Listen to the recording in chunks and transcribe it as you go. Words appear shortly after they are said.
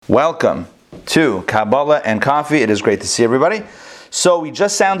Welcome to Kabbalah and Coffee. It is great to see everybody. So we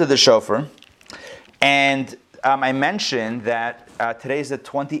just sounded the shofar, and I mentioned that today's the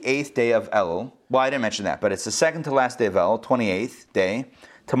 28th day of Elul. Well, I didn't mention that, but it's the second to last day of Elul, 28th day.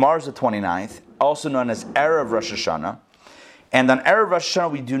 Tomorrow's the 29th, also known as Erev Rosh Hashanah. And on Erev Rosh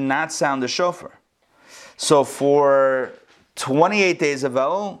Hashanah, we do not sound the shofar. So for 28 days of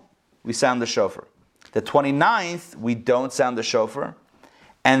Elul, we sound the shofar. The 29th, we don't sound the shofar.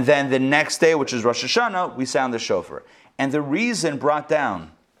 And then the next day, which is Rosh Hashanah, we sound the shofar. And the reason brought down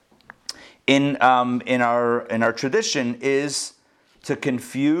in our tradition is to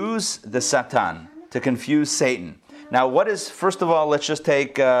confuse the Satan, to confuse Satan. Now, first of all, let's just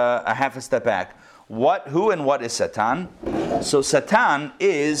take a half a step back. Who and what is Satan? So Satan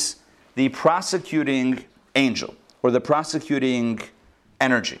is the prosecuting angel, or the prosecuting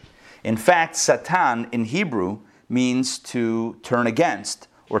energy. In fact, Satan in Hebrew means to turn against,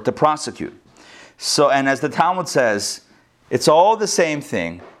 or to prosecute. So, and as the Talmud says, it's all the same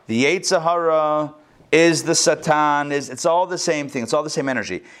thing. The Yetzer Hara is the Satan, it's all the same thing. It's all the same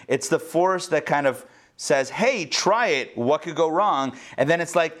energy. It's the force that kind of says, hey, try it. What could go wrong? And then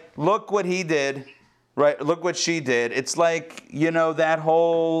it's like, look what he did, right? Look what she did. It's like, that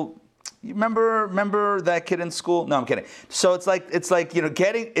whole, you remember that kid in school? No, I'm kidding. So it's like,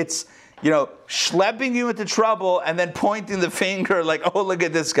 schlepping you into trouble and then pointing the finger like, oh, look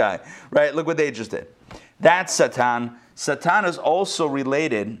at this guy, right? Look what they just did. That's Satan. Satan is also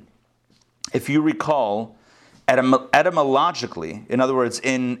related, if you recall, etymologically, in other words,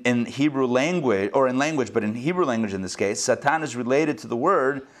 in Hebrew language, or in language, but in Hebrew language in this case, Satan is related to the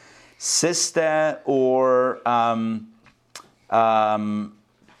word siste or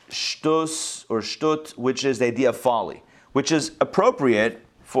shtus or shtut, which is the idea of folly, which is appropriate.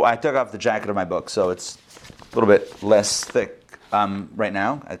 I took off the jacket of my book, so it's a little bit less thick right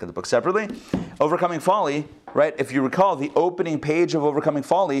now. I got the book separately. Overcoming Folly, right? If you recall, the opening page of Overcoming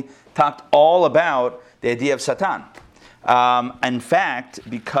Folly talked all about the idea of Satan. In fact,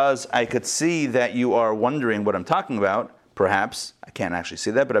 because I could see that you are wondering what I'm talking about, perhaps, I can't actually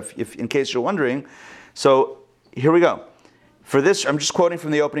see that, but if in case you're wondering, so here we go. For this, I'm just quoting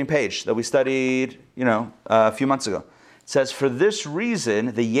from the opening page that we studied, a few months ago. It says, for this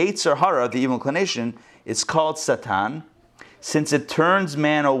reason, the Yetzer Hara, the evil inclination, is called Satan, since it turns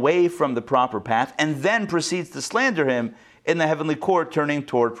man away from the proper path and then proceeds to slander him in the heavenly court, turning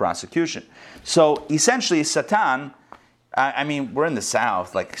toward prosecution. So essentially, Satan, we're in the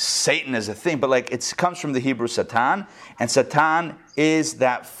South, like Satan is a thing, but it comes from the Hebrew Satan, and Satan is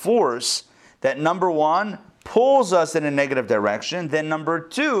that force that, number one, pulls us in a negative direction, then number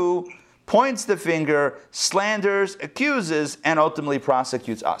two, points the finger, slanders, accuses, and ultimately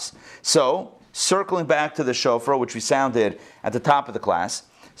prosecutes us. So, circling back to the shofar, which we sounded at the top of the class.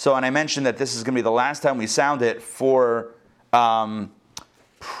 So, and I mentioned that this is going to be the last time we sound it for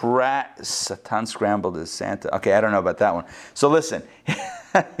Satan scrambled is Santa. Okay, I don't know about that one. So listen,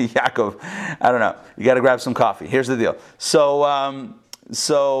 Yaakov, I don't know. You got to grab some coffee. Here's the deal. So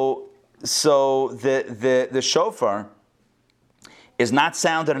the shofar is not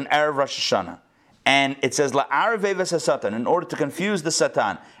sounded in Erev Rosh Hashanah. And it says, La'arvevas Satan, in order to confuse the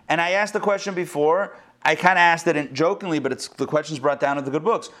Satan. And I asked the question before, I kind of asked it jokingly, but the question's brought down in the good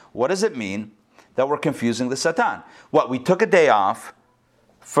books. What does it mean that we're confusing the Satan? We took a day off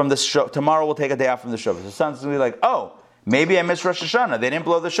from the shofar. Tomorrow we'll take a day off from the shofar. So Satan's going to be like, oh, maybe I missed Rosh Hashanah. They didn't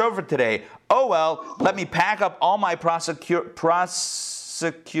blow the shofar today. Oh, well, let me pack up all my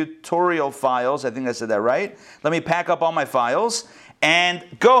prosecutorial files. I think I said that right. Let me pack up all my files and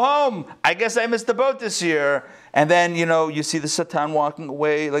go home. I guess I missed the boat this year. And then, you see the Satan walking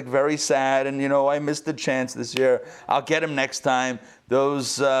away, very sad. And, I missed the chance this year. I'll get him next time.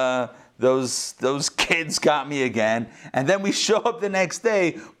 Those kids got me again. And then we show up the next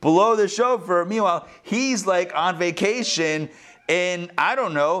day, blow the shofar. Meanwhile, he's on vacation in, I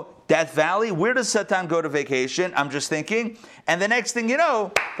don't know, Death Valley. Where does Satan go to vacation? I'm just thinking. And the next thing you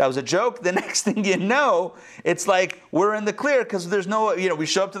know, that was a joke. The next thing you know, it's like we're in the clear because there's no, we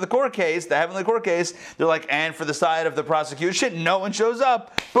show up to the court case, the heavenly court case. They're like, and for the side of the prosecution, no one shows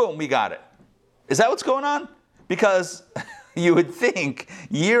up. Boom, we got it. Is that what's going on? Because you would think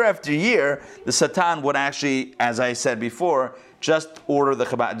year after year, the Satan would actually, as I said before, just order the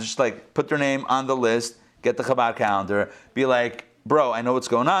Chabad, just put their name on the list, get the Chabad calendar, be like, bro, I know what's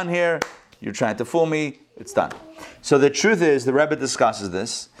going on here. You're trying to fool me. It's done. So the truth is, the Rebbe discusses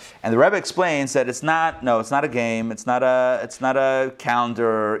this, and the Rebbe explains that it's not a game. It's not a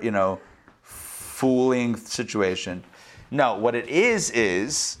calendar, fooling situation. No, what it is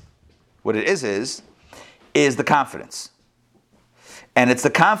the confidence. And it's the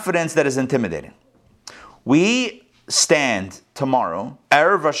confidence that is intimidating. We stand tomorrow,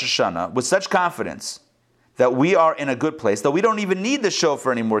 Erev Rosh Hashanah, with such confidence that we are in a good place, that we don't even need the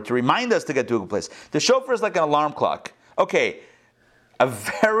shofar anymore to remind us to get to a good place. The shofar is like an alarm clock. Okay,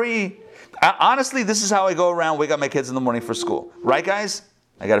 honestly, this is how I go around, wake up my kids in the morning for school. Right, guys?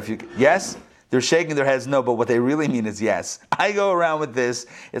 I got a few, yes? They're shaking their heads no, but what they really mean is yes. I go around with this.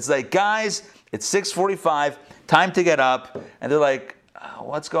 It's like, guys, it's 6:45, time to get up. And they're like,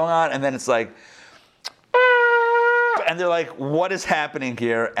 what's going on? And then it's like, and they're like, what is happening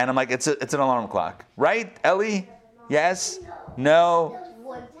here? And I'm like, it's an alarm clock. Right, Ellie? Yes? No?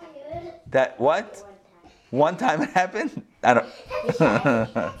 That what? One time it happened? I don't.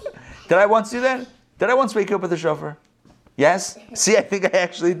 Did I once do that? Did I once wake you up with a shofar? Yes? See, I think I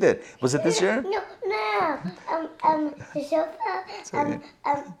actually did. Was it this year? No. The shofar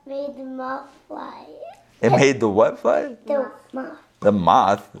made the moth fly. It made the what fly? The moth. The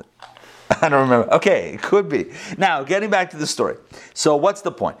moth? I don't remember. Okay, it could be. Now, getting back to the story. So what's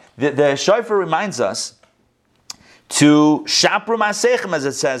the point? The shofar reminds us to shapru ma'asechem, as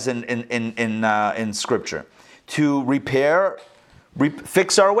it says in Scripture, to repair,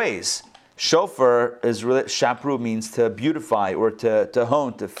 fix our ways. Shofar is really, shapru means to beautify or to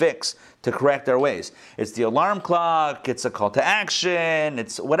hone, to fix, to correct our ways. It's the alarm clock, it's a call to action,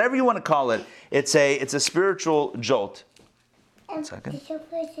 it's whatever you want to call it. It's a spiritual jolt. One second. The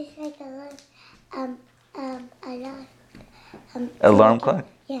shofar is just like Alarm clock?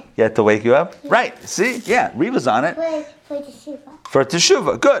 Yeah. Yeah, to wake you up? Yeah. Right, see? Yeah, Reva's on it. For teshuvah. For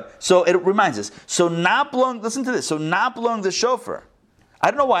teshuvah, good. So it reminds us. So not blowing, listen to this, so not blowing the shofar. I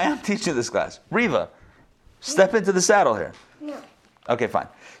don't know why I'm teaching this class. Riva, step into the saddle here. No. Okay, fine.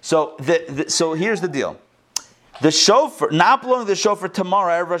 So so here's the deal. The shofar, not blowing the shofar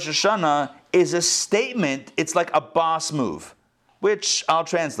tomorrow, Erev Rosh Hashanah, is a statement. It's like a boss move, which I'll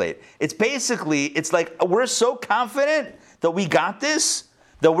translate. It's basically, it's like we're so confident that we got this,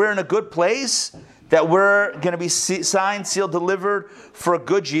 that we're in a good place, that we're going to be signed, sealed, delivered for a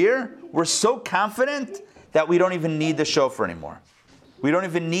good year. We're so confident that we don't even need the shofar anymore. We don't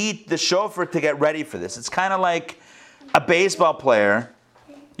even need the shofar to get ready for this. It's kind of like a baseball player,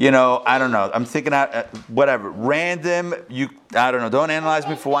 I don't know. I'm thinking out, whatever, random. I don't know. Don't analyze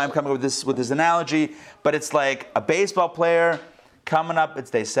me for why I'm coming up with this analogy, but it's like a baseball player coming up. It's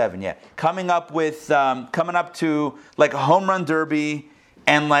day 7, yeah. Coming up to like a home run derby,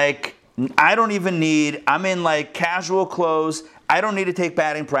 and like I'm in like casual clothes. I don't need to take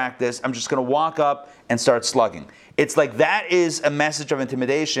batting practice. I'm just going to walk up and start slugging. It's like that is a message of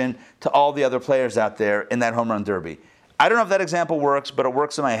intimidation to all the other players out there in that home run derby. I don't know if that example works, but it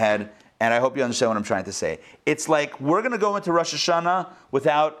works in my head, and I hope you understand what I'm trying to say. It's like we're going to go into Rosh Hashanah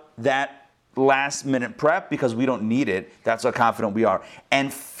without that last minute prep because we don't need it. That's how confident we are.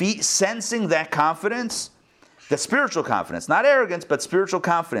 And sensing that confidence, the spiritual confidence, not arrogance, but spiritual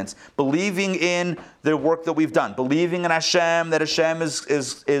confidence, believing in the work that we've done, believing in Hashem, that Hashem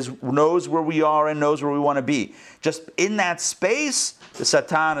knows where we are and knows where we want to be. Just in that space, the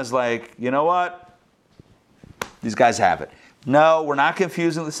Satan is like, you know what? These guys have it. No, we're not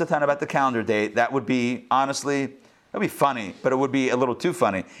confusing the Satan about the calendar date. That would be, honestly, that would be funny, but it would be a little too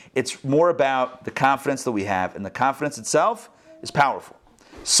funny. It's more about the confidence that we have, and the confidence itself is powerful.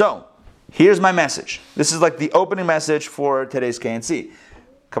 So, here's my message. This is like the opening message for today's KNC,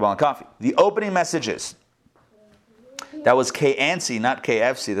 Kabbalah Coffee. The opening message is, that was KNC, not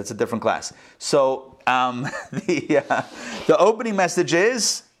KFC. That's a different class. So the opening message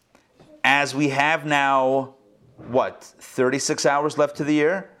is, as we have now, 36 hours left to the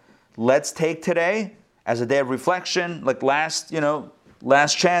year, let's take today as a day of reflection, like last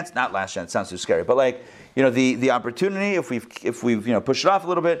chance, not last chance, sounds too scary, but like, the opportunity, if we've pushed it off a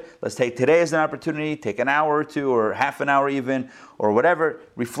little bit, let's take today as an opportunity, take an hour or two, or half an hour even, or whatever,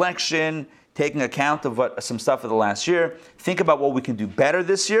 reflection, taking account of some stuff of the last year, think about what we can do better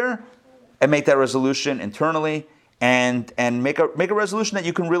this year, and make that resolution internally, and make a resolution that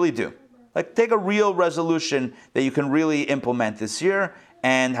you can really do. Like, take a real resolution that you can really implement this year,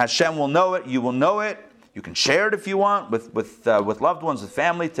 and Hashem will know it, you will know it. You can share it if you want with loved ones, with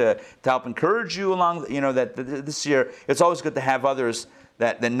family, to help encourage you along. That this year it's always good to have others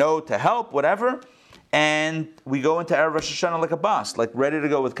that know to help, whatever. And we go into Erev Rosh Hashanah like a boss, like ready to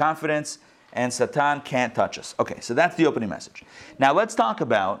go with confidence, and Satan can't touch us. Okay, so that's the opening message. Now let's talk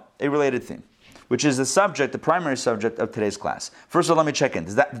about a related theme, which is the primary subject of today's class. First of all, let me check in.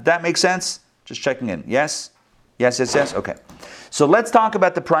 Did that make sense? Just checking in. Yes? Yes. Okay. So let's talk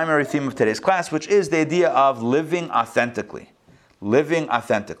about the primary theme of today's class, which is the idea of living authentically. Living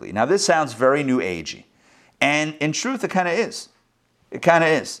authentically. Now this sounds very new agey. And in truth, it kind of is. It kind of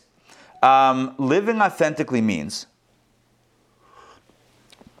is. Living authentically means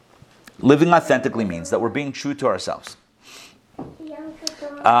that we're being true to ourselves.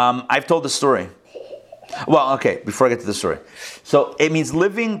 I've told the story. Well, okay, before I get to the story. So it means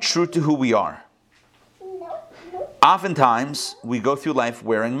living true to who we are. Oftentimes, we go through life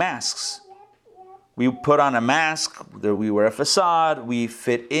wearing masks. We put on a mask, we wear a facade, we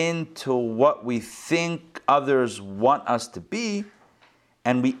fit into what we think others want us to be,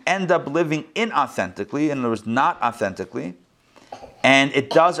 and we end up living inauthentically, in other words, not authentically, and it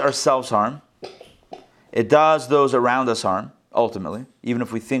does ourselves harm. It does those around us harm, ultimately. Even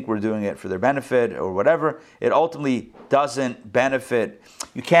if we think we're doing it for their benefit or whatever, it ultimately doesn't benefit.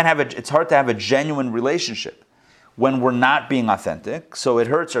 It's hard to have a genuine relationship when we're not being authentic. So it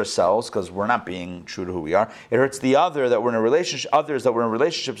hurts ourselves because we're not being true to who we are. It hurts the others that we're in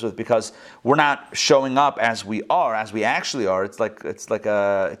relationships with, because we're not showing up as we are, as we actually are. It's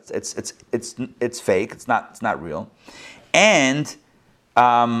fake. It's not real. And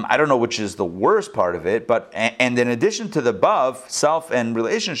I don't know which is the worst part of it, and in addition to the above, self and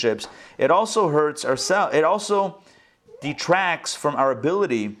relationships, it also hurts ourselves. It also detracts from our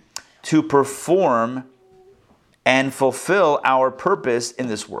ability to perform and fulfill our purpose in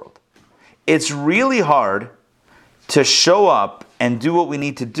this world. It's really hard to show up and do what we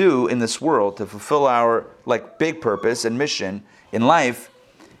need to do in this world to fulfill our big purpose and mission in life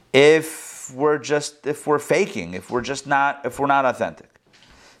if we're faking, if we're not authentic.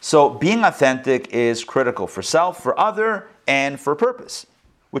 So being authentic is critical for self, for other, and for purpose,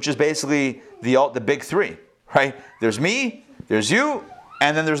 which is basically the big three, right? There's me, there's you,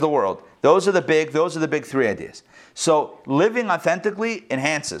 and then there's the world. Those are the big three ideas. So living authentically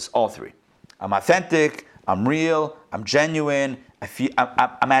enhances all three. I'm authentic, I'm real, I'm genuine,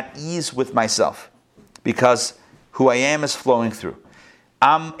 I'm at ease with myself because who I am is flowing through.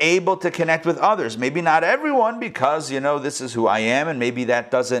 I'm able to connect with others. Maybe not everyone, because this is who I am, and maybe that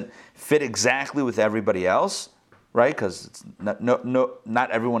doesn't fit exactly with everybody else, right? Because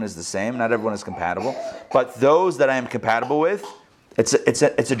not everyone is the same, not everyone is compatible. But those that I am compatible with, it's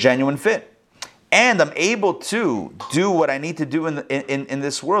a genuine fit. And I'm able to do what I need to do in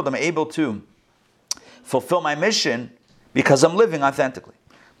this world. I'm able to fulfill my mission because I'm living authentically.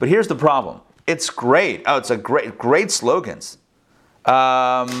 But here's the problem. It's great. Oh, it's a great slogans.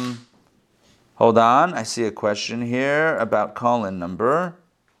 Hold on. I see a question here about call-in number.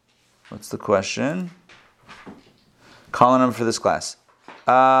 What's the question? Call-in number for this class.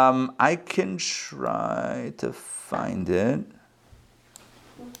 I can try to find it.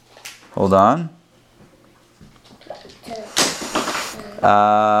 Hold on.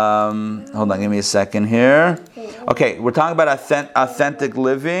 Hold on, give me a second here. Okay, we're talking about authentic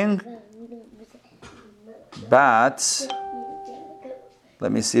living, but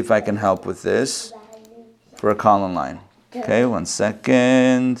let me see if I can help with this for a call-in line. Okay, 1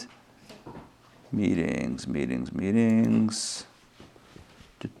 second. Meetings.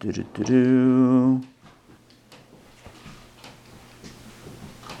 Do.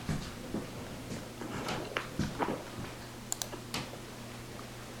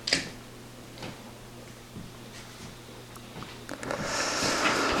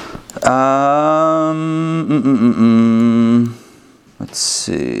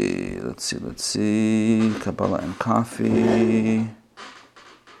 Let's see. Kabbalah and Coffee.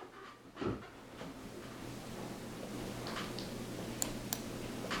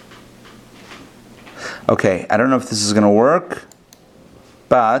 Okay, I don't know if this is going to work,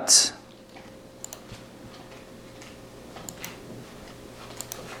 but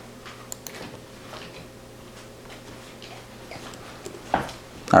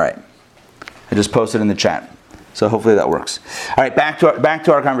all right. I just posted in the chat, so hopefully that works. All right, back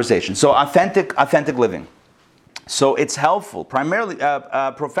to our conversation. So authentic living. So it's helpful, primarily,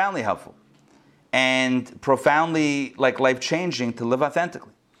 profoundly helpful, and profoundly life-changing to live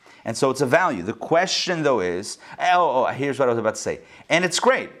authentically. And so it's a value. The question though is, here's what I was about to say. And it's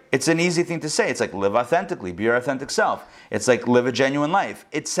great. It's an easy thing to say. It's like live authentically, be your authentic self. It's like live a genuine life.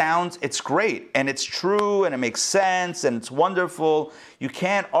 It's great, and it's true, and it makes sense, and it's wonderful. You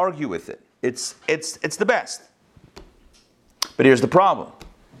can't argue with it. It's the best. But here's the problem.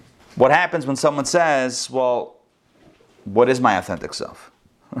 What happens when someone says, well, what is my authentic self?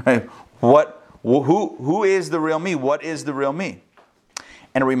 Right? Who is the real me? What is the real me?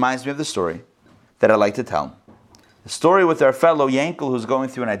 And it reminds me of the story that I like to tell. The story with our fellow Yankel who's going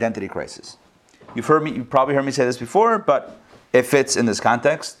through an identity crisis. You've probably heard me say this before, but it fits in this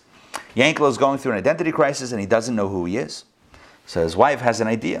context. Yankel is going through an identity crisis and he doesn't know who he is. So his wife has an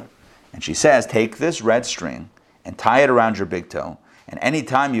idea. And she says, take this red string and tie it around your big toe And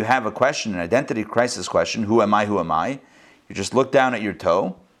anytime you have a question, an identity crisis question, who am I, you just look down at your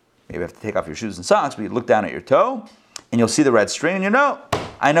toe. Maybe you have to take off your shoes and socks, but you look down at your toe, and you'll see the red string, and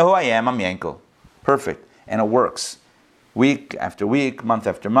I know who I am, I'm Yankel. Perfect. And it works. Week after week, month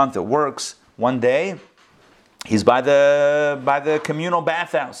after month, it works. One day, he's by the communal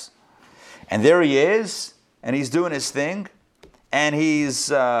bathhouse. And there he is, and he's doing his thing, and he's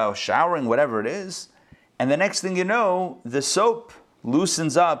showering, whatever it is. And the next thing you know, the soap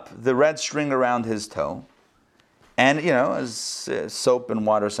loosens up the red string around his toe. And, as soap and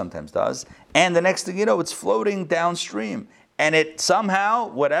water sometimes does. And the next thing you know, it's floating downstream. And it somehow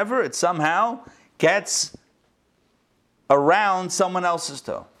gets around someone else's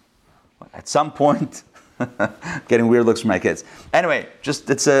toe. At some point, getting weird looks from my kids. Anyway,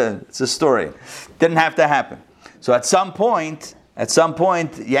 it's a story. Didn't have to happen. So at some point,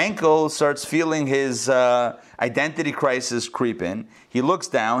 Yankel starts feeling his identity crisis creep in. He looks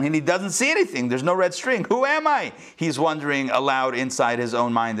down and he doesn't see anything. There's no red string. Who am I? He's wondering aloud inside his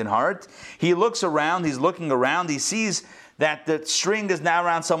own mind and heart. He looks around. He's looking around. He sees that the string is now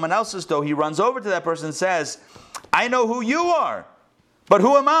around someone else's toe. He runs over to that person and says, I know who you are, but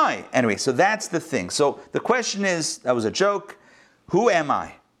who am I? Anyway, so that's the thing. So the question is, that was a joke, who am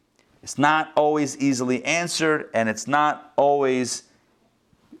I? It's not always easily answered, and it's not always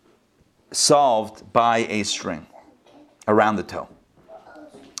solved by a string around the toe.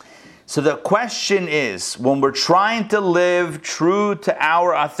 So the question is, when we're trying to live true to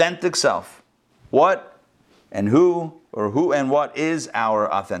our authentic self, what and who and what is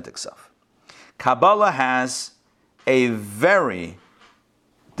our authentic self? Kabbalah has a very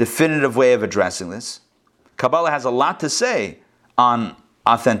definitive way of addressing this. Kabbalah has a lot to say on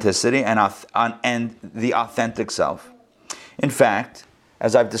authenticity and the authentic self. In fact,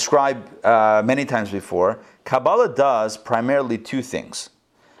 as I've described many times before, Kabbalah does primarily two things.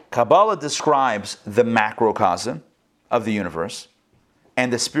 Kabbalah describes the macrocosm of the universe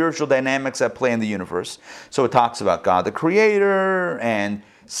and the spiritual dynamics at play in the universe. So it talks about God the Creator and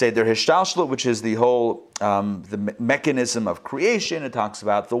Seder Hishtalshelut, which is the whole the mechanism of creation. It talks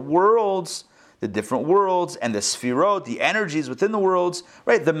about the worlds, the different worlds, and the sphirot, the energies within the worlds,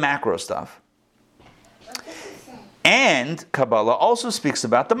 right? The macro stuff. And Kabbalah also speaks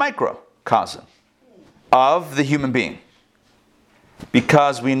about the microcosm of the human being.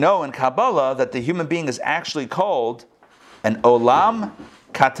 Because we know in Kabbalah that the human being is actually called an olam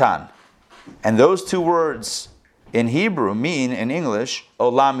katan. And those two words in Hebrew mean, in English,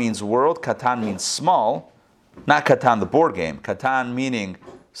 olam means world, katan means small. Not Katan, the board game. Katan meaning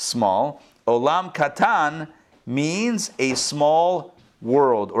small. Olam katan means a small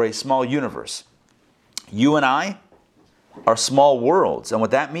world or a small universe. You and I are small worlds. And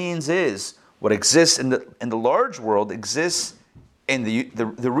what that means is what exists in the large world exists in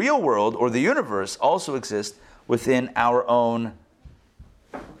the real world or the universe also exists within our own,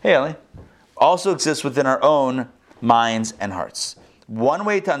 hey Ellie, also exists within our own minds and hearts. One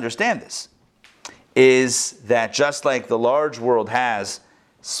way to understand this is that just like the large world has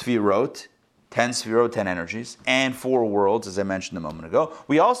sphirot, 10 energies, and 4 worlds, as I mentioned a moment ago,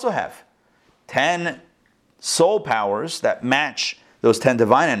 we also have 10 soul powers that match those 10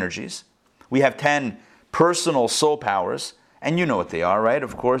 divine energies. We have 10 personal soul powers, and you know what they are, right?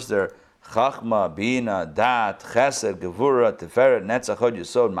 Of course, they're Chachma, Bina, Dat, Chesed, Gevura, Tiferet, Netzach, Hod,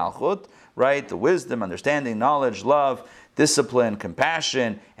 Yesod, Malchut, right? The wisdom, understanding, knowledge, love, discipline,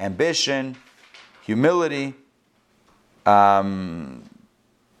 compassion, ambition, humility,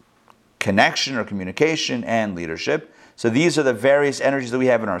 connection or communication, and leadership. So these are the various energies that we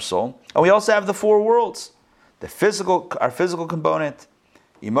have in our soul. And we also have the 4 worlds. Our physical component,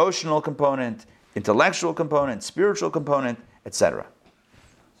 emotional component, intellectual component, spiritual component, etc.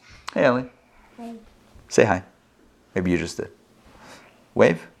 Hey, Ellie. Hi. Say hi. Maybe you just did.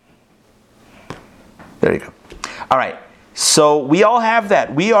 Wave. There you go. All right. So we all have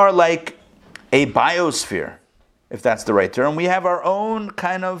that. We are like a biosphere, if that's the right term. We have our own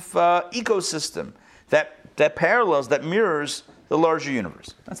kind of ecosystem that parallels, that mirrors the larger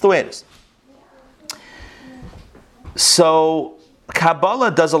universe. That's the way it is. So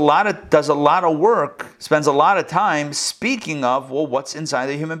Kabbalah does a lot of work, spends a lot of time speaking of, well, what's inside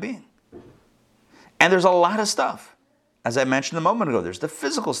the human being. And there's a lot of stuff. As I mentioned a moment ago, there's the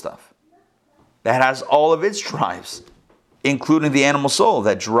physical stuff that has all of its drives, including the animal soul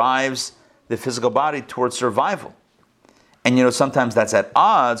that drives the physical body towards survival. And sometimes that's at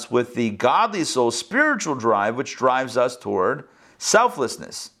odds with the godly soul, spiritual drive, which drives us toward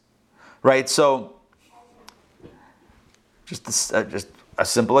selflessness. Right? So, just a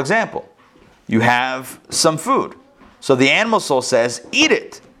simple example. You have some food. So the animal soul says, eat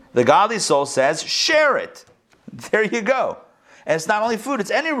it. The godly soul says, share it. There you go. And it's not only food,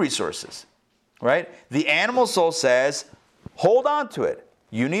 it's any resources, right? The animal soul says, hold on to it.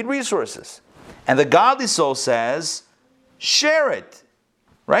 You need resources. And the godly soul says, share it,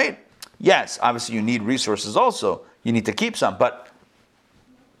 right? Yes, obviously you need resources also. You need to keep some, but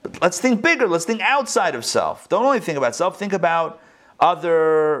let's think bigger. Let's think outside of self. Don't only think about self, think about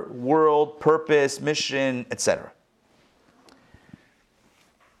other, world, purpose, mission, etc.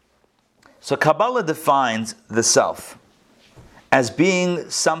 So Kabbalah defines the self as being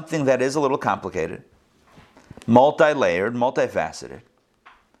something that is a little complicated, multi-layered, multifaceted,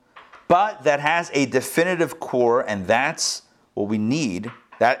 but that has a definitive core, and that's what we need.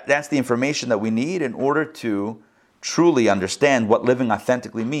 That's the information that we need in order to truly understand what living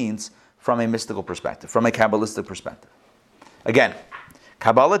authentically means from a mystical perspective, from a Kabbalistic perspective. Again,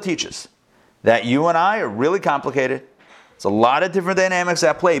 Kabbalah teaches that you and I are really complicated. It's a lot of different dynamics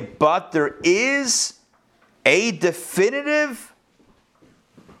at play, but there is a definitive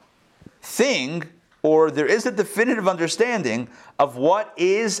thing, or there is a definitive understanding of what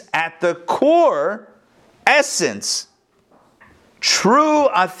is at the core, essence, true,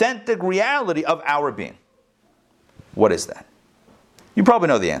 authentic reality of our being. What is that? You probably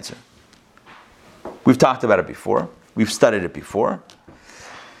know the answer. We've talked about it before. We've studied it before.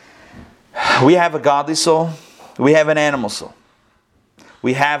 We have a godly soul. We have an animal soul.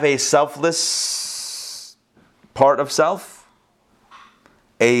 We have a selfless part of self,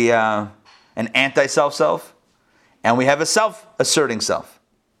 an anti-self self, and we have a self-asserting self.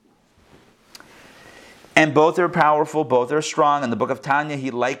 And both are powerful, both are strong. In the book of Tanya,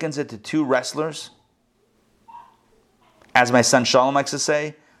 he likens it to two wrestlers. As my son Shalom likes to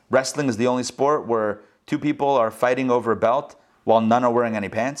say, wrestling is the only sport where two people are fighting over a belt while none are wearing any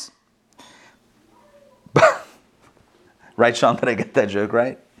pants. Right, Shalom? Did I get that joke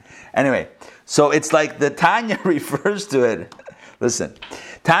right? Anyway, so it's like the Tanya refers to it. Listen,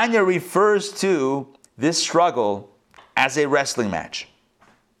 Tanya refers to this struggle as a wrestling match.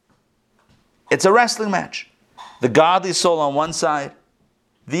 It's a wrestling match. The godly soul on one side,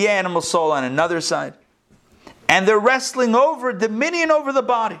 the animal soul on another side. And they're wrestling over dominion over the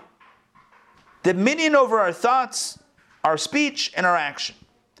body. Dominion over our thoughts, our speech, and our action.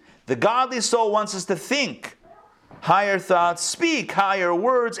 The godly soul wants us to think higher thoughts, speak higher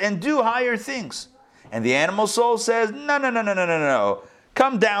words, and do higher things. And the animal soul says, no.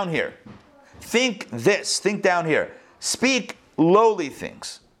 Come down here. Think this. Think down here. Speak lowly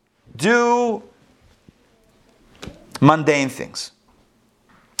things. Do mundane things.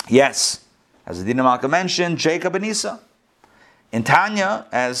 Yes, as Adina Malka mentioned, Jacob and Esau. In Tanya,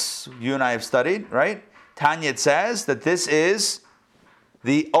 as you and I have studied, right? Tanya, it says that this is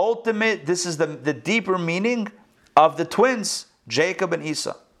the ultimate, this is the deeper meaning of the twins, Jacob and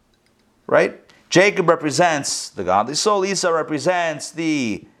Esau. Right? Jacob represents the godly soul. Esau represents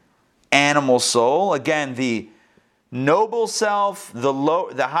the animal soul. Again, the noble self,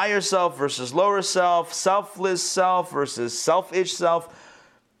 the higher self versus lower self, selfless self versus selfish self.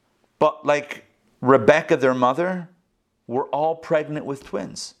 But like Rebecca, their mother, we're all pregnant with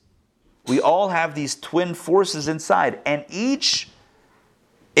twins. We all have these twin forces inside, and each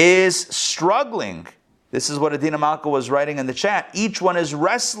is struggling. This is what Adina Malka was writing in the chat. Each one is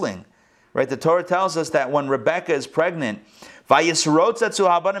wrestling. Right? The Torah tells us that when Rebecca is pregnant, the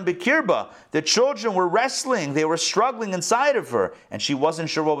children were wrestling. They were struggling inside of her. And she wasn't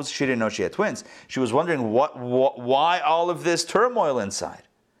sure she didn't know she had twins. She was wondering why all of this turmoil inside.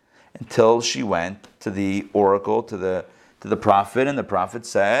 Until she went to the oracle, to the prophet, and the prophet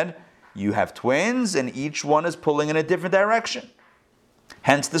said, you have twins, and each one is pulling in a different direction.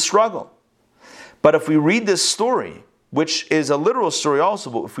 Hence the struggle. But if we read this story, which is a literal story also,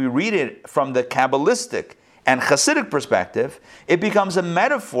 but if we read it from the Kabbalistic and Hasidic perspective, it becomes a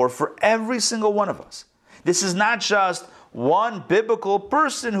metaphor for every single one of us. This is not just one biblical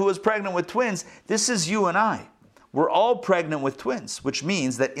person who is pregnant with twins. This is you and I. We're all pregnant with twins, which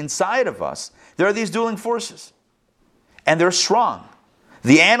means that inside of us, there are these dueling forces. And they're strong.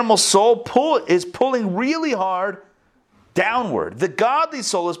 The animal soul is pulling really hard downward. The godly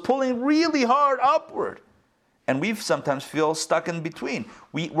soul is pulling really hard upward. And we sometimes feel stuck in between.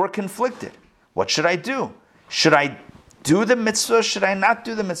 We're conflicted. What should I do? Should I do the mitzvah? Should I not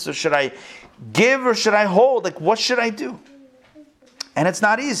do the mitzvah? Should I give or should I hold? Like, what should I do? And it's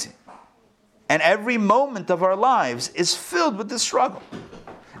not easy. And every moment of our lives is filled with this struggle.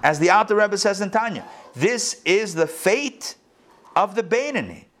 As the Alter Rebbe says in Tanya, this is the fate of the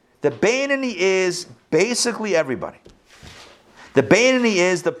Beinoni. The Beinoni is basically everybody. The Beinoni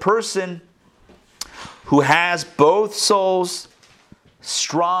is the person who has both souls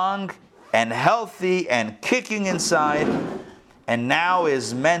strong and healthy and kicking inside, and now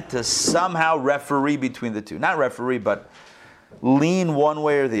is meant to somehow referee between the two. Not referee, but lean one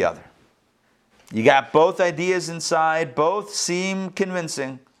way or the other. You got both ideas inside, both seem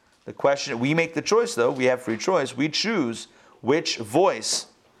convincing. The question, we make the choice though, we have free choice. We choose which voice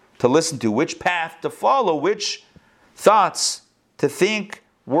to listen to, which path to follow, which thoughts to think,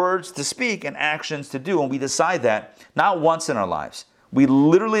 words to speak, and actions to do. And we decide that not once in our lives. We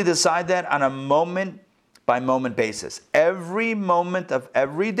literally decide that on a moment-by-moment basis. Every moment of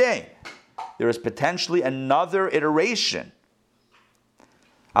every day, there is potentially another iteration.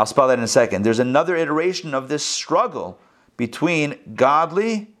 I'll spell that in a second. There's another iteration of this struggle between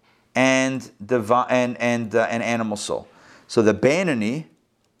godly and divine and animal soul. So the Beinoni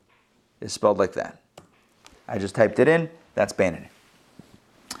is spelled like that. I just typed it in. That's Beinoni.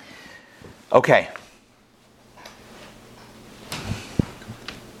 Okay.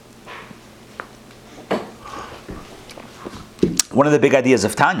 One of the big ideas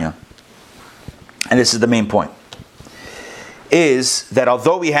of Tanya, and this is the main point, is that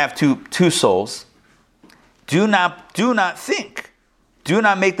although we have two souls, do not think, do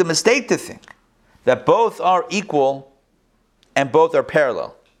not make the mistake to think that both are equal and both are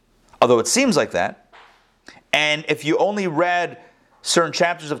parallel. Although it seems like that, and if you only read certain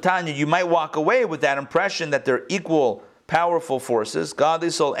chapters of Tanya, you might walk away with that impression that they're equal, powerful forces,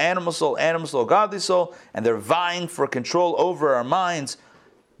 godly soul, animal soul, godly soul, and they're vying for control over our minds,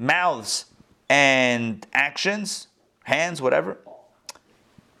 mouths, and actions, hands, whatever.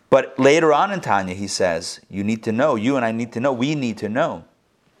 But later on in Tanya, he says, you need to know, you and I need to know, we need to know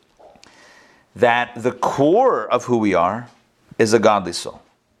that the core of who we are is a godly soul.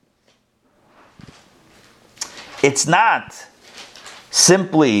 It's not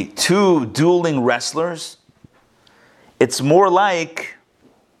simply two dueling wrestlers. It's more like,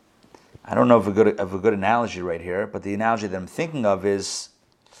 I don't know of a good analogy right here, but the analogy that I'm thinking of is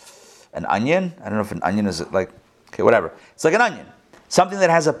an onion. I don't know if an onion is like, okay, whatever. It's like an onion. Something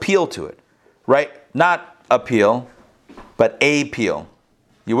that has a peel to it, right? Not a peel, but a peel.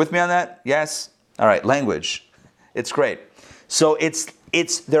 You with me on that? Yes? All right, language. It's great. So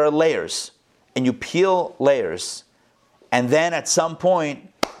there are layers, and you peel layers, and then at some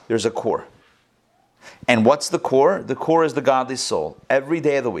point, there's a core. And what's the core? The core is the godly soul, every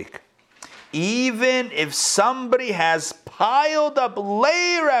day of the week. Even if somebody has piled up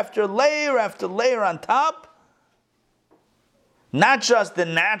layer after layer after layer on top, not just the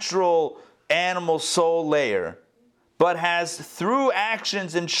natural animal soul layer, but has, through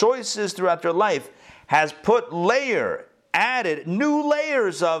actions and choices throughout their life, has added new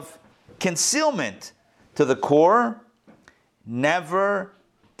layers of concealment to the core, never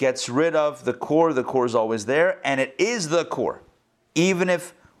gets rid of the core. The core is always there, and it is the core. Even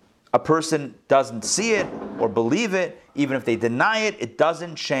if a person doesn't see it or believe it, even if they deny it, it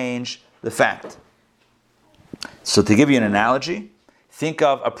doesn't change the fact. So to give you an analogy, think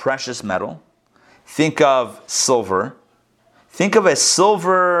of a precious metal. Think of silver. Think of a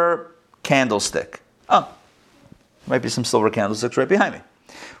silver candlestick. Oh, might be some silver candlesticks right behind me.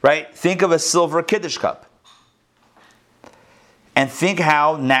 Right? Think of a silver Kiddush cup. And think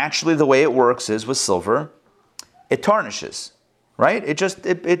how naturally the way it works is with silver, it tarnishes. Right?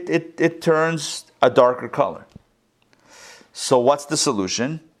 It turns a darker color. So what's the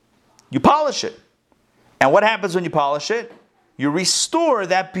solution? You polish it. And what happens when you polish it? You restore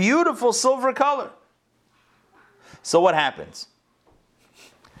that beautiful silver color. So what happens?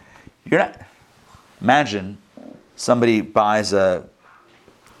 Imagine somebody gets a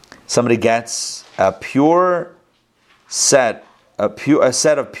set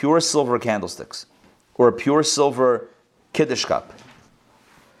of pure silver candlesticks, or a pure silver Kiddush cup.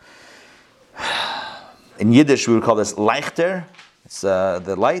 In Yiddish, we would call this leichter. It's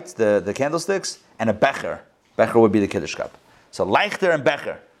the light, the candlesticks, and a becher. Becher would be the Kiddush cup. So leichter and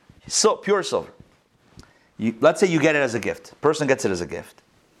becher, pure silver. Let's say you get it as a gift. Person gets it as a gift.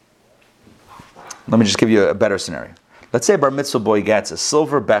 Let me just give you a better scenario. Let's say a bar mitzvah boy gets a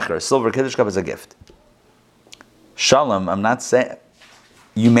silver becher, a silver Kiddush cup as a gift. Shalom, I'm not saying,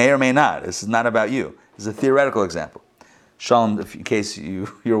 you may or may not. This is not about you. This is a theoretical example. Shalom, in case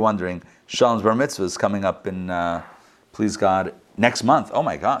you're wondering, Shalom's bar mitzvah is coming up in, please God, next month. Oh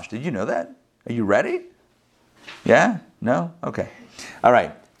my gosh, did you know that? Are you ready? Yeah? No? Okay. All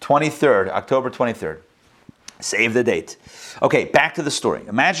right, October 23rd. Save the date. Okay, back to the story.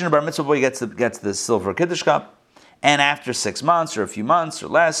 Imagine a bar mitzvah boy gets the silver Kiddush cup, and after 6 months or a few months or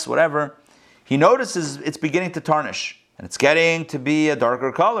less, whatever, he notices it's beginning to tarnish. and it's getting to be a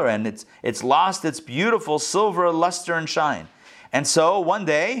darker color, and it's lost its beautiful silver luster and shine. And so one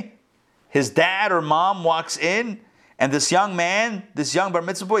day, his dad or mom walks in, and this young man, this young bar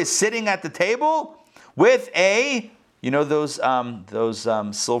mitzvah boy, is sitting at the table with those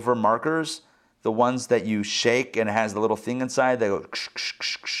silver markers, the ones that you shake and it has the little thing inside. They go, ksh, ksh,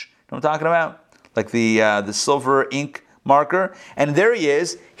 ksh, ksh. You know what I'm talking about? Like the silver ink marker. And there he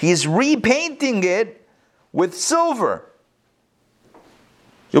is. He's repainting it with silver.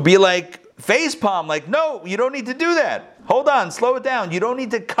 You'll be like facepalm, like, no, you don't need to do that. Hold on, slow it down. You don't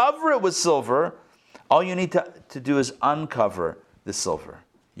need to cover it with silver. All you need to do is uncover the silver.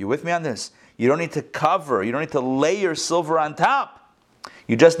 You with me on this? You don't need to cover. You don't need to layer silver on top.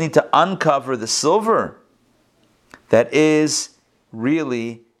 You just need to uncover the silver that is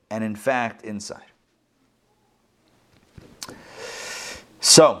really and in fact inside.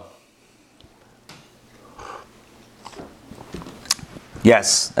 So,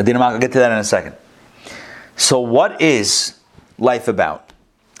 yes, I'll get to that in a second. So what is life about?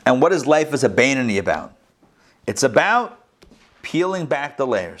 And what is life as a Beinoni about? It's about peeling back the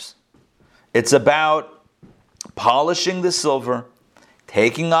layers. It's about polishing the silver,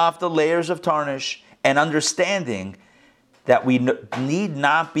 taking off the layers of tarnish, and understanding that we need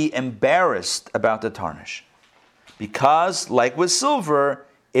not be embarrassed about the tarnish. Because, like with silver,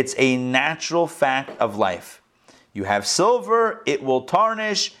 it's a natural fact of life. You have silver, it will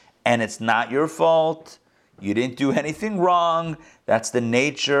tarnish, and it's not your fault. You didn't do anything wrong. That's the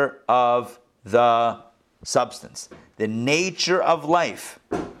nature of the substance. The nature of life,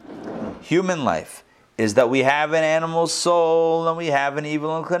 human life, is that we have an animal soul and we have an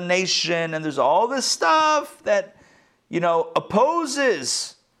evil inclination, and there's all this stuff that,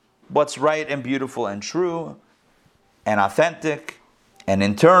 opposes what's right and beautiful and true and authentic and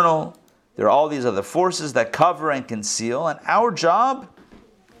internal. There are all these other forces that cover and conceal, and our job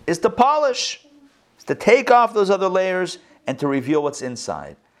is to polish, is to take off those other layers and to reveal what's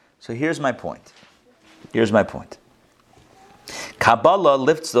inside. So here's my point. Kabbalah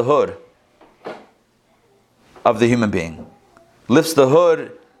lifts the hood of the human being, lifts the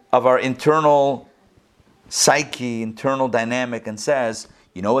hood of our internal psyche, internal dynamic, and says,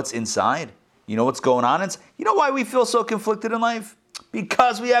 you know what's inside? You know what's going on? You know why we feel so conflicted in life?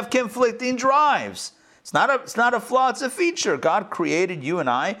 Because we have conflicting drives. It's not a flaw, it's a feature. God created you and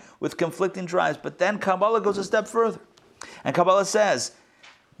I with conflicting drives. But then Kabbalah goes a step further. And Kabbalah says,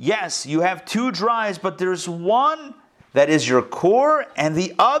 yes, you have two drives, but there's one that is your core and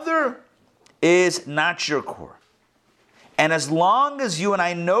the other is not your core. And as long as you and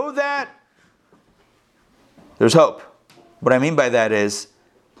I know that, there's hope. What I mean by that is,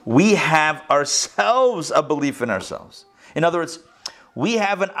 we have ourselves a belief in ourselves. In other words, we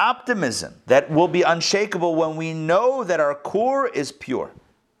have an optimism that will be unshakable when we know that our core is pure.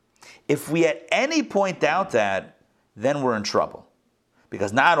 If we at any point doubt that, then we're in trouble.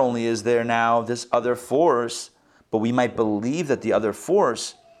 Because not only is there now this other force, but we might believe that the other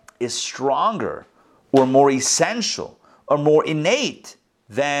force is stronger or more essential or more innate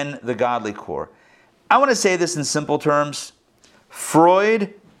than the godly core. I want to say this in simple terms.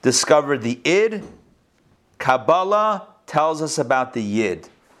 Freud discovered the id. Kabbalah tells us about the yid.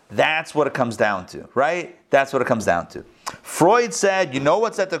 That's what it comes down to, right? That's what it comes down to. Freud said, you know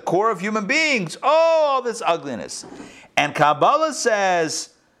what's at the core of human beings? Oh, all this ugliness. And Kabbalah says,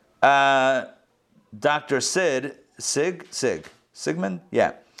 Dr. Sigmund?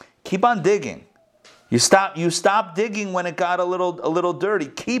 Yeah. Keep on digging. You stop digging when it got a little dirty.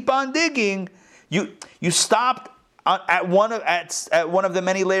 Keep on digging. You stopped at one of the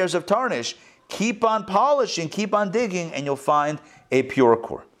many layers of tarnish. Keep on polishing, keep on digging, and you'll find a pure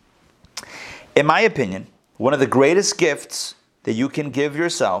core. In my opinion, one of the greatest gifts that you can give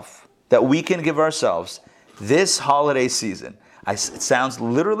yourself, that we can give ourselves this holiday season. It sounds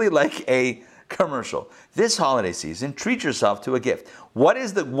literally like a commercial. This holiday season, treat yourself to a gift. What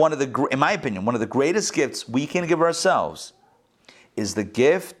is in my opinion, one of the greatest gifts we can give ourselves is the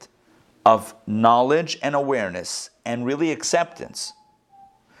gift of knowledge and awareness and really acceptance.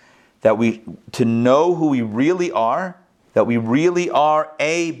 To know who we really are, that we really are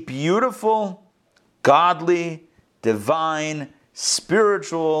a beautiful, godly, divine,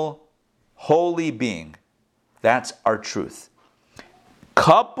 spiritual, holy being. That's our truth.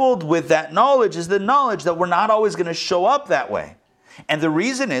 Coupled with that knowledge is the knowledge that we're not always going to show up that way. And the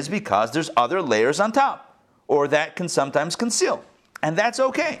reason is because there's other layers on top, or that can sometimes conceal. And that's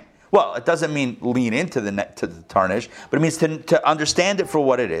okay. Well, it doesn't mean lean into the tarnish, but it means to understand it for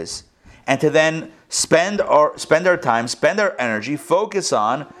what it is, and to then spend our time, spend our energy, focus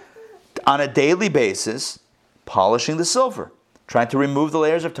on a daily basis, polishing the silver, trying to remove the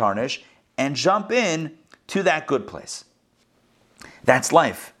layers of tarnish and jump in to that good place. That's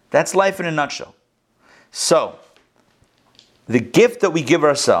life. That's life in a nutshell. So, the gift that we give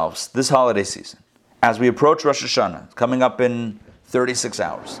ourselves this holiday season, as we approach Rosh Hashanah, coming up in 36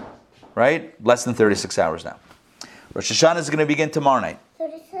 hours, right? Less than 36 hours now. Rosh Hashanah is going to begin tomorrow night.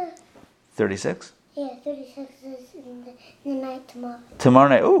 36? 36? Yeah, 36 is in the night tomorrow. Tomorrow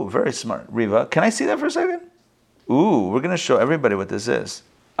night. Ooh, very smart. Riva, can I see that for a second? Ooh, we're going to show everybody what this is.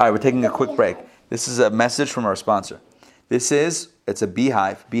 All right, we're taking a quick break. This is a message from our sponsor. It's a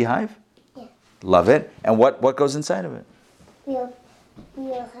beehive. Beehive? Yeah. Love it. And what goes inside of it? Real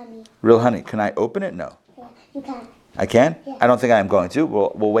honey. Real honey. Can I open it? No. Yeah, you can. I can? Yeah. I don't think I am going to.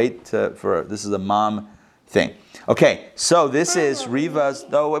 We'll wait for, this is a mom thing. Okay, so this is Riva's,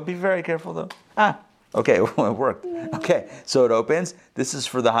 be very careful though. Okay, it worked. Okay, so it opens. This is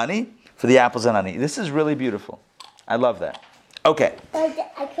for the honey, for the apples and honey. This is really beautiful. I love that. Okay.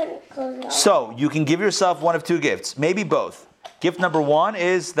 I couldn't close it off. So you can give yourself one of two gifts, maybe both. Gift number one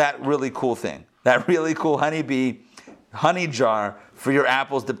is that really cool thing, that really cool honeybee honey jar for your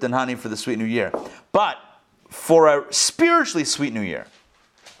apples dipped in honey for the sweet new year. But for a spiritually sweet new year,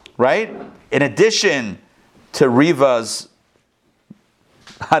 right? In addition to Riva's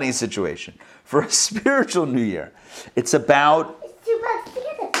honey situation, for a spiritual new year, it's about... It's two bucks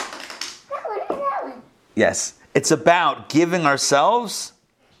together. That one and that one. Yes. It's about giving ourselves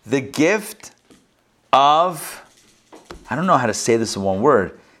the gift of, I don't know how to say this in one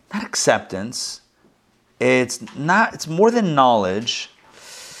word, not acceptance. It's more than knowledge,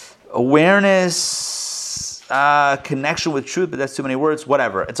 awareness, connection with truth, but that's too many words,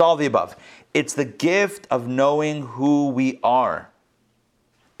 whatever. It's all of the above. It's the gift of knowing who we are.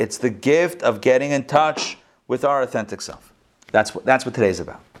 It's the gift of getting in touch with our authentic self. That's what today's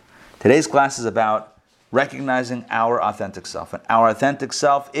about. Today's class is about recognizing our authentic self. And our authentic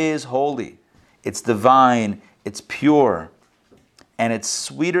self is holy. It's divine. It's pure. And it's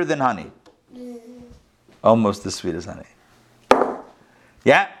sweeter than honey. Almost as sweet as honey.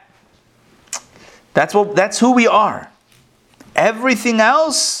 Yeah? That's who we are. Everything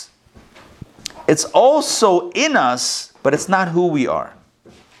else, it's also in us, but it's not who we are.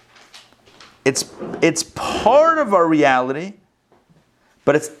 It's part of our reality,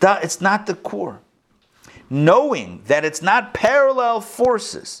 but it's not the core. Knowing that it's not parallel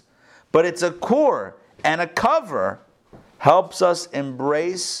forces, but it's a core and a cover, helps us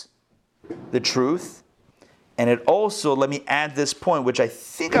embrace the truth. And it also, let me add this point, which I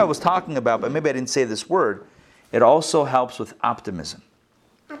think I was talking about, but maybe I didn't say this word. It also helps with optimism.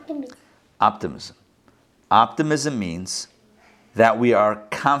 Optimism. Optimism means that we are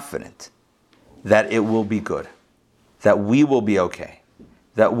confident that it will be good, that we will be okay,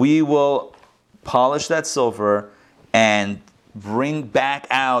 that we will polish that silver and bring back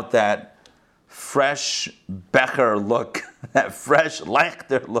out that fresh Becher look, that fresh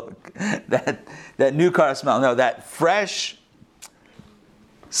Leichter look, that new car smell. No, that fresh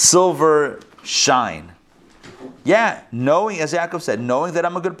silver shine. Yeah, knowing, as Yaakov said, knowing that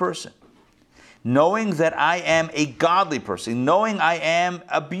I'm a good person, knowing that I am a godly person, knowing I am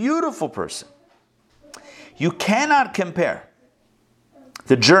a beautiful person. You cannot compare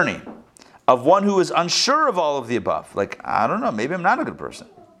the journey of one who is unsure of all of the above. Like, I don't know, maybe I'm not a good person.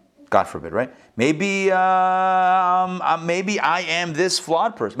 God forbid, right? Maybe I am this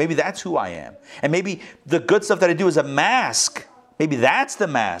flawed person. Maybe that's who I am. And maybe the good stuff that I do is a mask. Maybe that's the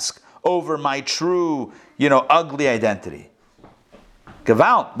mask over my true, ugly identity.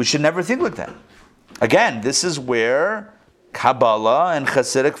 Gewalt, we should never think like that. Again, this is where Kabbalah and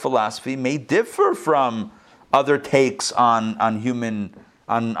Hasidic philosophy may differ from other takes on human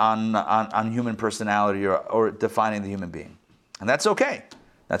personality or defining the human being. And that's okay.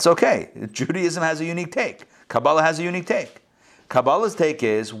 That's okay. Judaism has a unique take. Kabbalah has a unique take. Kabbalah's take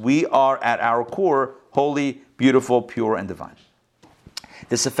is we are at our core holy, beautiful, pure, and divine.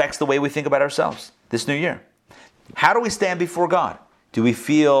 This affects the way we think about ourselves this new year. How do we stand before God? Do we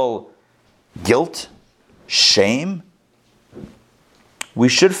feel guilt, shame? We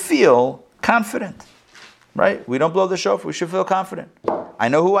should feel confident, right? We don't blow the shofar. We should feel confident. I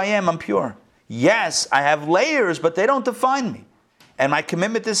know who I am. I'm pure. Yes, I have layers, but they don't define me. And my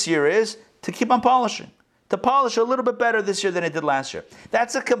commitment this year is to keep on polishing, to polish a little bit better this year than I did last year.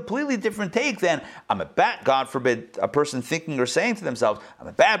 That's a completely different take than I'm a bad, God forbid, a person thinking or saying to themselves, I'm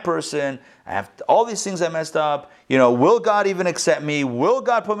a bad person, I have all these things I messed up, will God even accept me? Will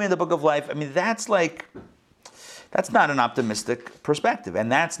God put me in the book of life? I mean, that's not an optimistic perspective,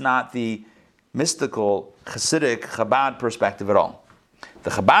 and that's not the mystical Hasidic Chabad perspective at all. The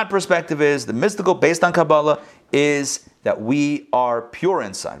Chabad perspective is, the mystical based on Kabbalah is that we are pure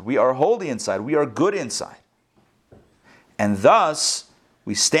inside, we are holy inside, we are good inside. And thus,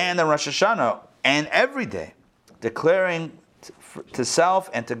 we stand on Rosh Hashanah and every day declaring to self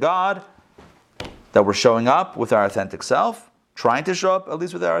and to God that we're showing up with our authentic self, trying to show up at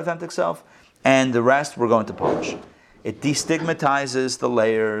least with our authentic self, and the rest we're going to polish. It destigmatizes the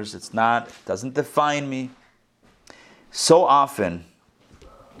layers. It doesn't define me. So often,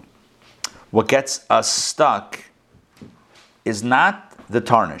 what gets us stuck is not the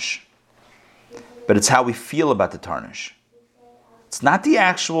tarnish, but it's how we feel about the tarnish. It's not the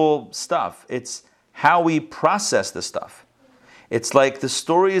actual stuff. It's how we process the stuff. It's like the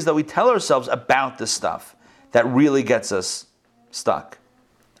stories that we tell ourselves about the stuff that really gets us stuck.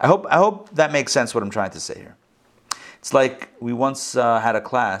 I hope that makes sense what I'm trying to say here. It's like we once had a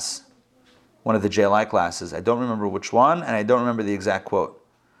class, one of the JLI classes. I don't remember which one, and I don't remember the exact quote.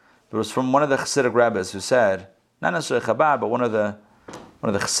 But it was from one of the Hasidic rabbis who said, not necessarily Chabad, but one of the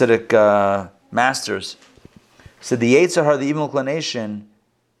Hasidic masters, said the Yetzer Hara, the evil inclination,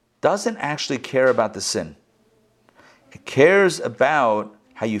 doesn't actually care about the sin. It cares about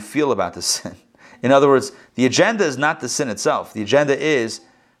how you feel about the sin. In other words, the agenda is not the sin itself. The agenda is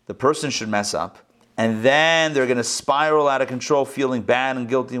the person should mess up, and then they're going to spiral out of control, feeling bad and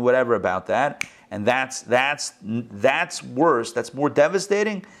guilty and whatever about that. And that's worse. That's more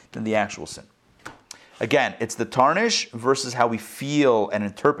devastating than the actual sin. Again, it's the tarnish versus how we feel and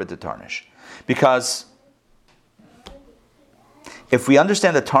interpret the tarnish. Because if we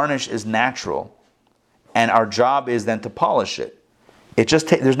understand the tarnish is natural, and our job is then to polish it,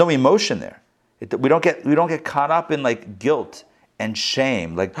 there's no emotion there. We don't get caught up in like guilt and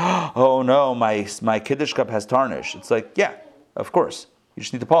shame, like, oh no, my Kiddush cup has tarnish. It's like, yeah, of course, you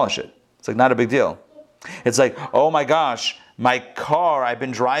just need to polish it. It's like not a big deal. It's like, oh my gosh, my car, I've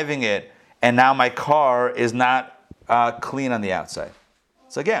been driving it, and now my car is not clean on the outside.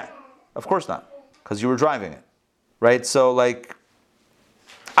 It's like, yeah, of course not, because you were driving it, right? So like,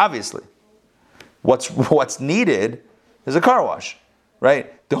 obviously, what's needed is a car wash,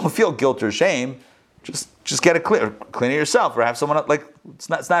 right? Don't feel guilt or shame. Just get it clean it yourself, or have someone else. Like it's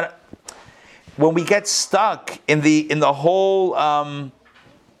not. When we get stuck in the whole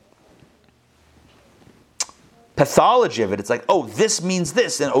pathology of it, it's like, oh, this means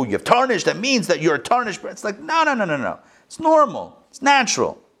this, and oh, you have tarnished. That means that you're tarnished. But it's like, no. It's normal. It's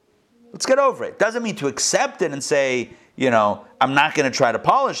natural. Let's get over it. Doesn't mean to accept it and say, I'm not going to try to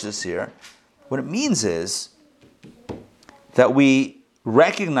polish this here. What it means is that we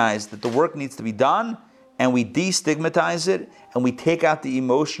recognize that the work needs to be done, and we destigmatize it, and we take out the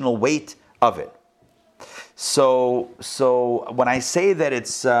emotional weight of it. So when I say that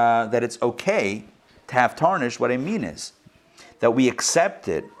it's okay to have tarnish, what I mean is that we accept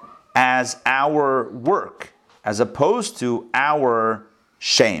it as our work, as opposed to our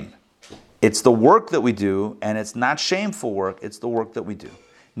shame. It's the work that we do, and it's not shameful work, it's the work that we do,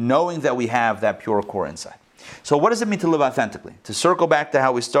 knowing that we have that pure core inside. So what does it mean to live authentically? To circle back to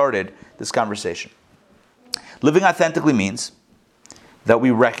how we started this conversation. Living authentically means that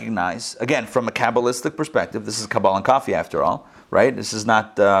we recognize, again, from a Kabbalistic perspective, this is Kabbalah Coffee after all, right? This is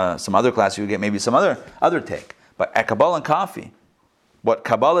not some other class you get, maybe some other take. But at Kabbalah Coffee, what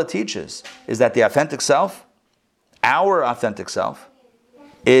Kabbalah teaches is that the authentic self, our authentic self,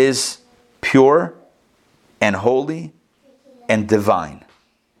 is pure and holy and divine.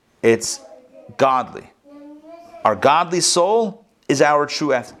 It's godly. Our godly soul is our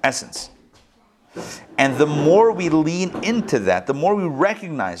true essence. And the more we lean into that, the more we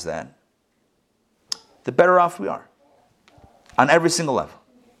recognize that, the better off we are on every single level.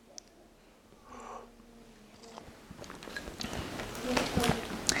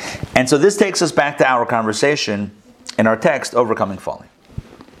 And so this takes us back to our conversation in our text, Overcoming Folly.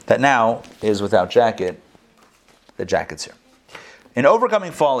 That now is without jacket. The jacket's here. In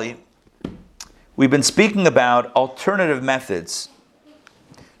Overcoming Folly, we've been speaking about alternative methods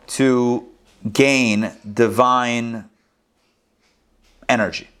to gain divine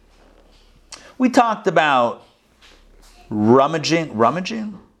energy. We talked about rummaging.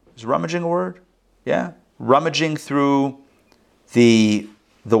 Is rummaging a word? Yeah? Rummaging through the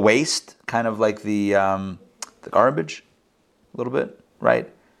waste, kind of like the garbage, a little bit, right?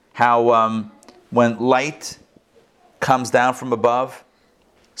 How when light comes down from above,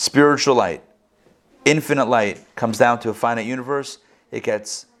 spiritual light, infinite light comes down to a finite universe, it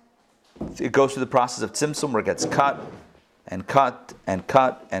goes through the process of tzimtzum, where it gets cut and cut and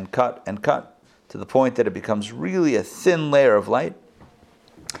cut and cut and cut to the point that it becomes really a thin layer of light.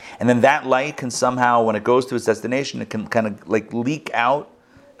 And then that light can somehow, when it goes to its destination, it can kind of like leak out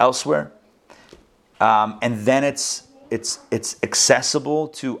elsewhere. And then it's accessible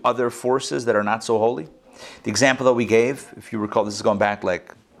to other forces that are not so holy. The example that we gave, if you recall, this is going back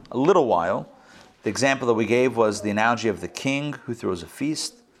like a little while. The example that we gave was the analogy of the king who throws a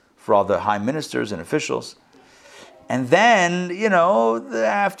feast for all the high ministers and officials. And then,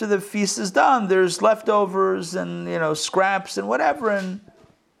 after the feast is done, there's leftovers and, scraps and whatever.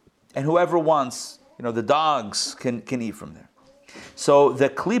 And whoever wants, the dogs can eat from there. So the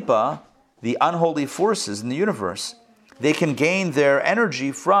klipa, the unholy forces in the universe, they can gain their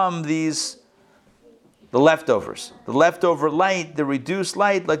energy from the leftovers. The leftover light, the reduced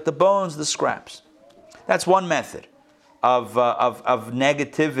light, like the bones, the scraps. That's one method of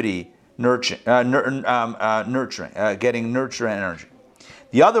negativity nurturing, getting nurture and energy.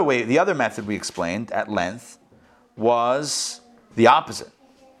 The other method we explained at length was the opposite.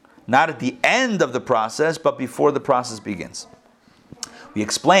 Not at the end of the process, but before the process begins. We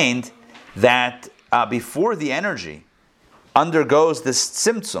explained that before the energy undergoes this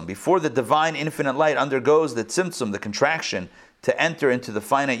tzimtzum, before the divine infinite light undergoes the tzimtzum, the contraction, to enter into the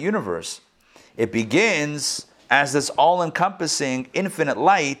finite universe, it begins as this all-encompassing infinite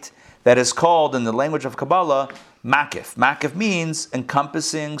light that is called, in the language of Kabbalah, makif. Makif means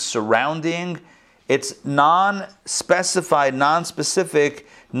encompassing, surrounding. It's non-specified, non-specific,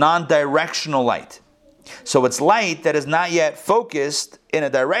 non-directional light. So it's light that is not yet focused in a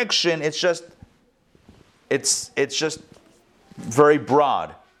direction. It's just very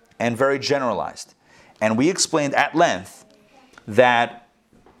broad and very generalized. And we explained at length that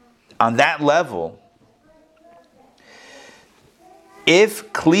on that level,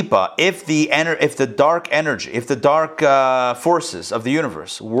 if klipa, if the dark energy, if the dark forces of the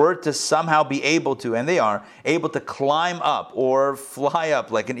universe were to somehow be able to, and they are, able to climb up or fly up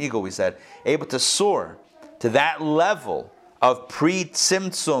like an eagle, we said, able to soar to that level of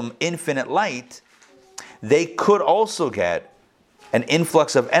pre-tzimtzum infinite light, they could also get an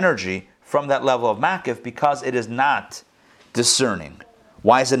influx of energy from that level of makif because it is not discerning.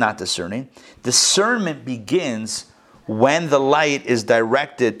 Why is it not discerning? Discernment begins when the light is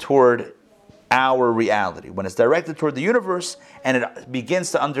directed toward our reality. When it's directed toward the universe and it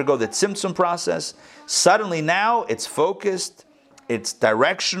begins to undergo the tzimtzum process, suddenly now it's focused, it's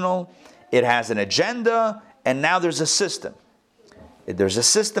directional, it has an agenda, and now there's a system. There's a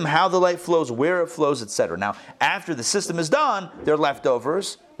system, how the light flows, where it flows, etc. Now, after the system is done, there are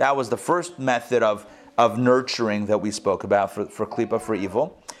leftovers. That was the first method of nurturing that we spoke about for klipa, for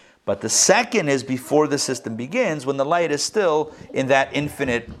evil. But the second is before the system begins, when the light is still in that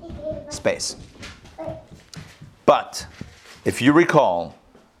infinite space. But, if you recall,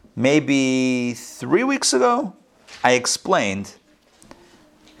 maybe 3 weeks ago, I explained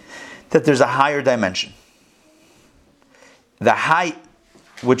that there's a higher dimension. The high,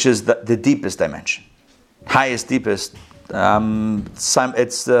 which is the deepest dimension. Highest, deepest,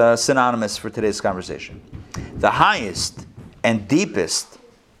 it's synonymous for today's conversation. The highest and deepest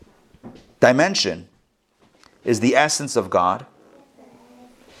dimension is the essence of God.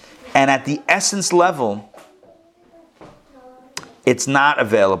 And at the essence level, it's not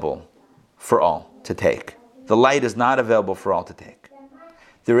available for all to take. The light is not available for all to take.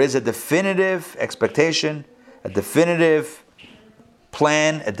 There is a definitive expectation, a definitive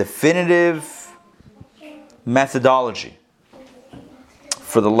plan, a definitive methodology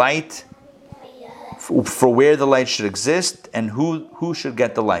for the light, for where the light should exist and who should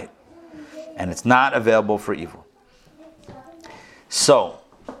get the light. And it's not available for evil. So,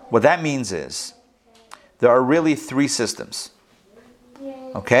 what that means is, there are really 3 systems.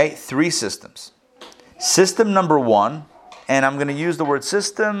 Okay? 3 systems. System number 1, and I'm going to use the word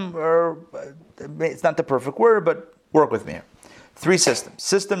system, or it's not the perfect word, but work with me here. 3 systems.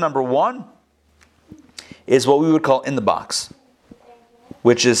 System number 1 is what we would call in the box,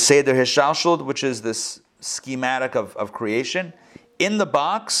 which is Seder Hishalshul, which is this schematic of creation. In the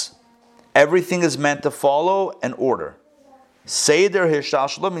box, everything is meant to follow an order. Seder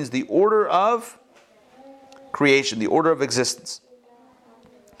Hishalshul means the order of creation, the order of existence.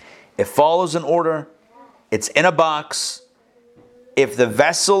 It follows an order. It's in a box. If the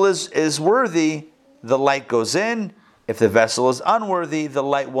vessel is worthy, the light goes in. If the vessel is unworthy, the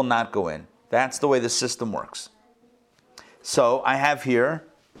light will not go in. That's the way the system works. So I have here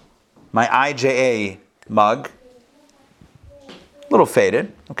my IJA mug. A little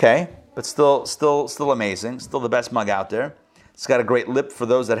faded, okay, but still amazing. Still the best mug out there. It's got a great lip for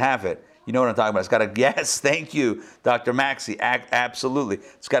those that have it. You know what I'm talking about. It's got yes, thank you, Dr. Maxey. Absolutely.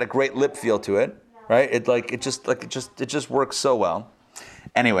 It's got a great lip feel to it, right? It just works so well.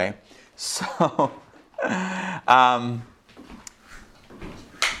 Anyway, so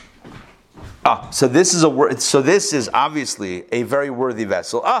so this is obviously a very worthy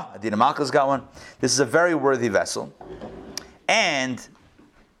vessel. Adina Malka's got one. This is a very worthy vessel. And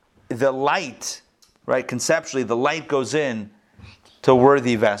the light, right, conceptually, the light goes in to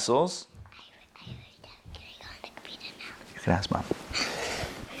worthy vessels. You can ask Mom.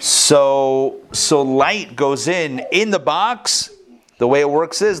 So light goes in the box. The way it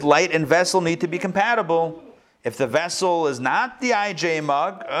works is light and vessel need to be compatible. If the vessel is not the IJ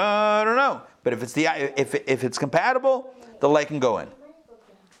mug, I don't know. But if it's compatible, the light can go in.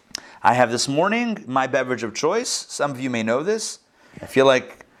 I have this morning my beverage of choice. Some of you may know this. I feel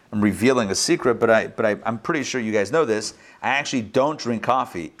like I'm revealing a secret, but I'm pretty sure you guys know this. I actually don't drink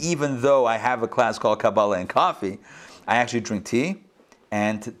coffee, even though I have a class called Kabbalah and Coffee. I actually drink tea,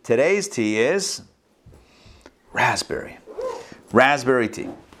 and today's tea is raspberry tea.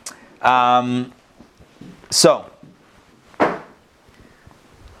 So,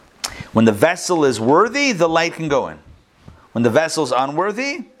 when the vessel is worthy, the light can go in. When the vessel is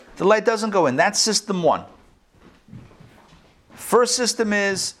unworthy, the light doesn't go in. That's system one. First system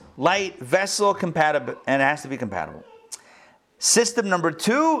is light, vessel, compatible, and it has to be compatible. System number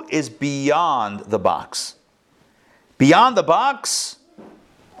two is beyond the box. Beyond the box,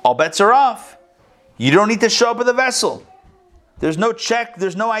 all bets are off. You don't need to show up with a vessel. There's no check,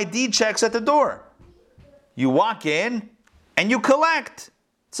 there's no ID checks at the door. You walk in and you collect.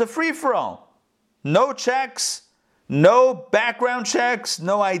 It's a free-for-all. No checks, no background checks,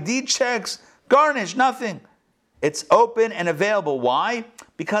 no ID checks, garnish, nothing. It's open and available. Why?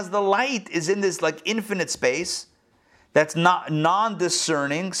 Because the light is in this like infinite space that's not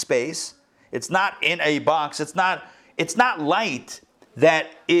non-discerning space. It's not in a box. It's not light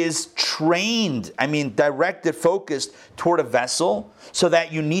that is trained, directed, focused toward a vessel so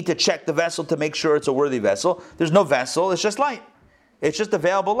that you need to check the vessel to make sure it's a worthy vessel. There's no vessel, it's just light. It's just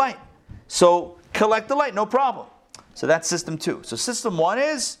available light. So collect the light, no problem. So that's system two. So system one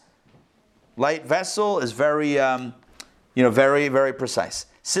is light vessel is very, very, very precise.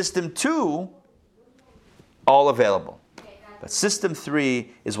 System two, all available. But system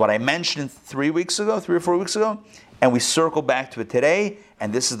three is what I mentioned 3 or 4 weeks ago, and we circle back to it today,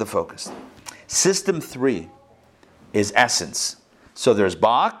 and this is the focus. System three is essence. So there's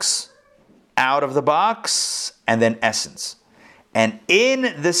box, out of the box, and then essence. And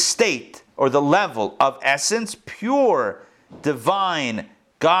in the state or the level of essence, pure, divine,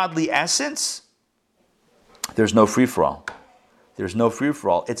 godly essence, there's no free-for-all. There's no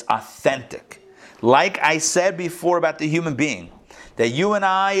free-for-all. It's authentic. Like I said before about the human being, that you and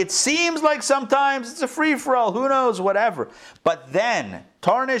I, it seems like sometimes it's a free-for-all, who knows, whatever. But then,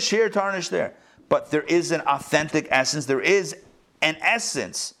 tarnish here, tarnish there. But there is an authentic essence. There is an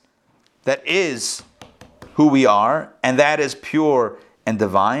essence that is who we are, and that is pure and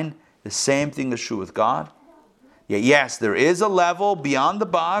divine. The same thing is true with God. Yes, there is a level beyond the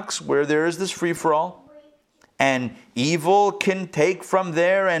box where there is this free-for-all. And evil can take from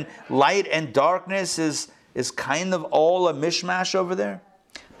there, and light and darkness is kind of all a mishmash over there.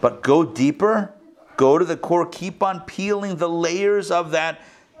 But go deeper, go to the core, keep on peeling the layers of that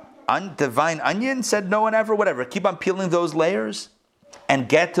divine onion, said no one ever, whatever. Keep on peeling those layers and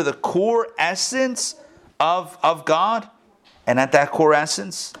get to the core essence of God. And at that core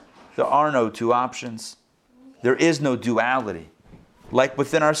essence, there are no two options. There is no duality, like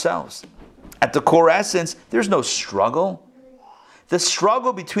within ourselves. At the core essence, there's no struggle. The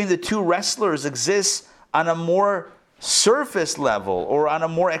struggle between the two wrestlers exists on a more surface level or on a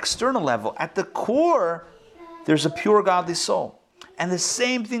more external level. At the core, there's a pure godly soul. And the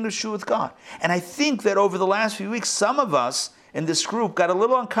same thing is true with God. And I think that over the last few weeks, some of us in this group got a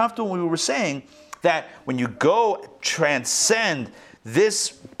little uncomfortable when we were saying that when you go transcend this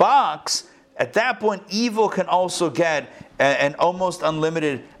box, at that point, evil can also get an almost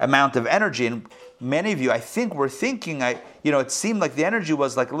unlimited amount of energy. And many of you, I think, were thinking, it seemed like the energy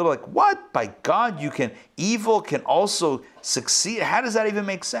was like a little like, what? By God, evil can also succeed? How does that even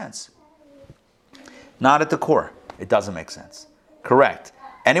make sense? Not at the core. It doesn't make sense. Correct.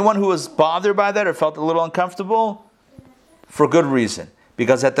 Anyone who was bothered by that or felt a little uncomfortable, for good reason.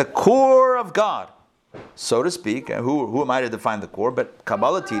 Because at the core of God, so to speak, who am I to define the core? But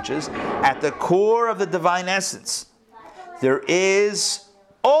Kabbalah teaches, at the core of the divine essence, there is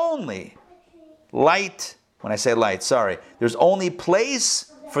only light. When I say light, there's only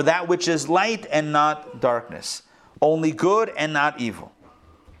place for that which is light and not darkness. Only good and not evil.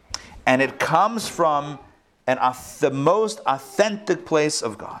 And it comes from the most authentic place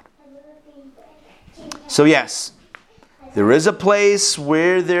of God. So yes, There is a place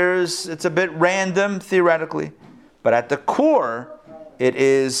where it's a bit random theoretically, but at the core, it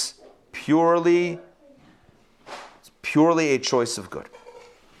is purely a choice of good.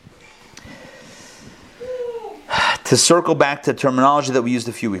 To circle back to terminology that we used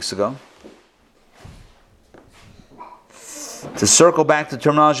a few weeks ago.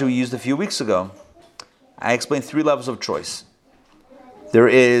 I explained 3 levels of choice. There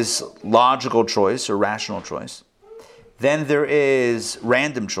is logical choice or rational choice. Then there is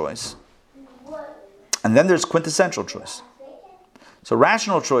random choice. And then there's quintessential choice. So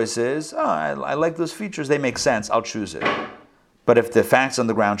rational choice is, I like those features, they make sense, I'll choose it. But if the facts on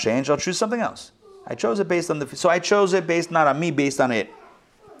the ground change, I'll choose something else. I chose it based on I chose it based not on me, based on it.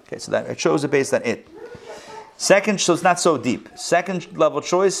 Okay, so that I chose it based on it. Second, so it's not so deep. Second level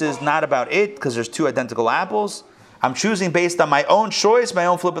choice is not about it, because there's 2 identical apples. I'm choosing based on my own choice, my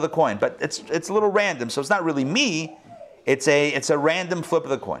own flip of the coin. But it's a little random, so it's not really me. It's a random flip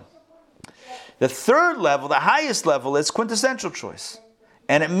of the coin. The third level, the highest level, is quintessential choice.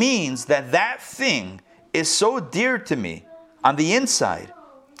 And it means that thing is so dear to me on the inside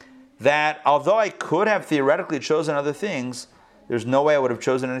that although I could have theoretically chosen other things, there's no way I would have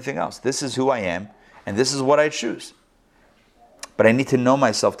chosen anything else. This is who I am, and this is what I choose. But I need to know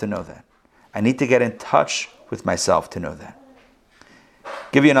myself to know that. I need to get in touch with myself to know that.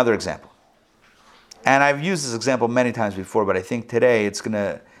 Give you another example. And I've used this example many times before, but I think today it's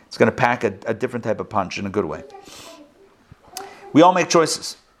gonna pack a different type of punch in a good way. We all make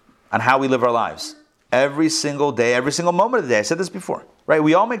choices on how we live our lives. Every single day, every single moment of the day. I said this before, right?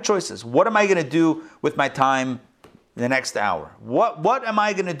 We all make choices. What am I going to do with my time in the next hour? What am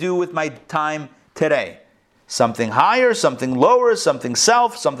I going to do with my time today? Something higher, something lower, something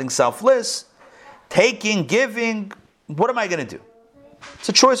something selfless, taking, giving. What am I going to do? It's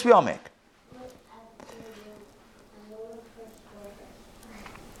a choice we all make.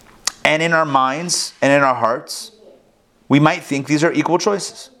 And in our minds and in our hearts, we might think these are equal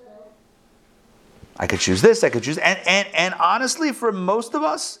choices. I could choose this, I could choose... And honestly, for most of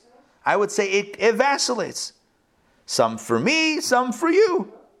us, I would say it vacillates. Some for me, some for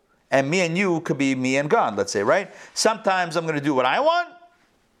you. And me and you could be me and God, let's say, right? Sometimes I'm going to do what I want.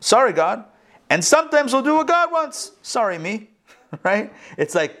 Sorry, God. And sometimes we'll do what God wants. Sorry, me. Right?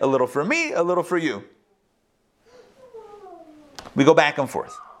 It's like a little for me, a little for you. We go back and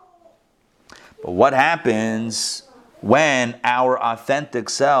forth. But what happens when our authentic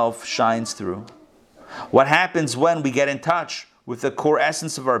self shines through? What happens when we get in touch with the core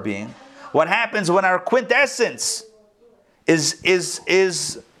essence of our being? What happens when our quintessence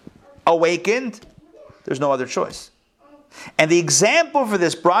is awakened? There's no other choice. And the example for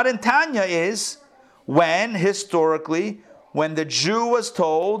this brought in Tanya is when, historically, when the Jew was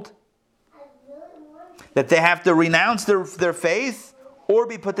told that they have to renounce their faith or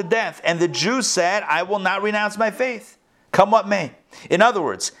be put to death. And the Jew said, I will not renounce my faith, come what may. In other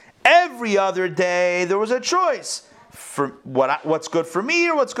words, every other day there was a choice for what's good for me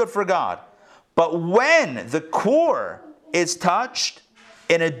or what's good for God. But when the core is touched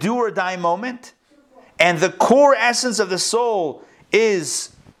in a do or die moment, and the core essence of the soul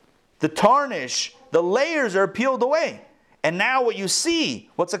is the tarnish, the layers are peeled away. And now what you see,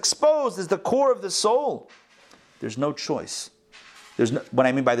 what's exposed is the core of the soul. There's no choice. What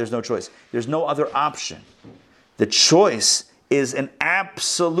I mean by there's no choice, there's no other option. The choice is an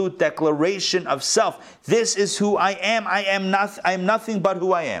absolute declaration of self. This is who I am. I am nothing but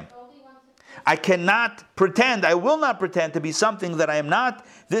who I am. I cannot pretend, I will not pretend to be something that I am not.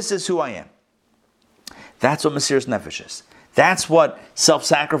 This is who I am. That's what Mesiras Nefesh is. That's what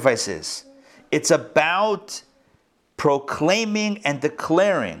self-sacrifice is. It's about proclaiming and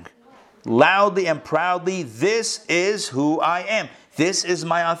declaring loudly and proudly, this is who I am. This is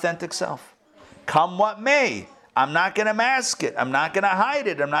my authentic self. Come what may. I'm not going to mask it. I'm not going to hide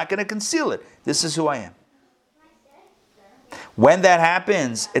it. I'm not going to conceal it. This is who I am. When that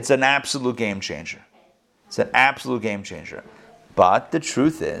happens, it's an absolute game changer. It's an absolute game changer. But the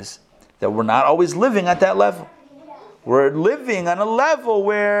truth is that we're not always living at that level. We're living on a level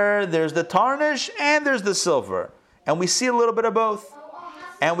where there's the tarnish and there's the silver. And we see a little bit of both.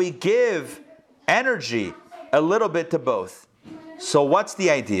 And we give energy a little bit to both. So what's the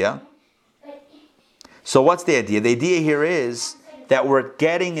idea? The idea here is that we're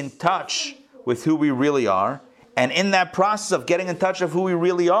getting in touch with who we really are. And in that process of getting in touch with who we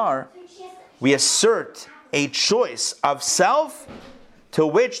really are, we assert a choice of self to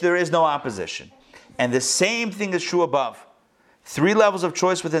which there is no opposition. And the same thing is true above. 3 levels of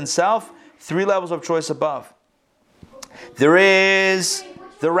choice within self, 3 levels of choice above. There is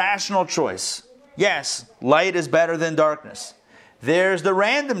the rational choice. Yes, light is better than darkness. There's the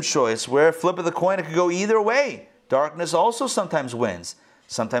random choice where flip of the coin, it could go either way. Darkness also sometimes wins.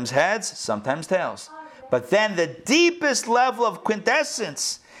 Sometimes heads, sometimes tails. But then the deepest level of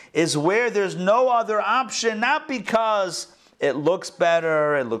quintessence is where there's no other option, not because it looks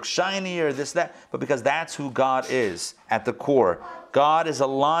better, it looks shinier, this, that, but because that's who God is at the core. God is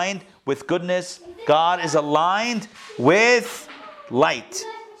aligned with goodness. God is aligned with light.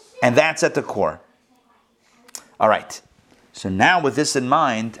 And that's at the core. All right. So now with this in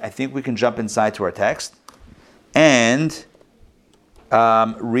mind, I think we can jump inside to our text and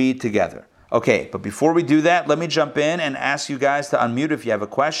read together. Okay, but before we do that, let me jump in and ask you guys to unmute if you have a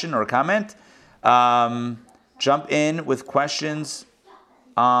question or a comment. Jump in with questions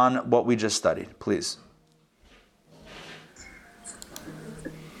on what we just studied, please.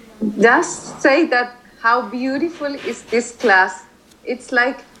 Just say that how beautiful is this class. It's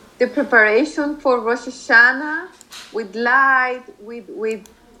like the preparation for Rosh Hashanah with light, with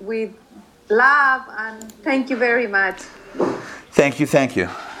love, and thank you very much. Thank you.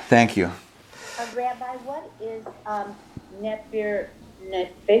 Rabbi, what is nefishus?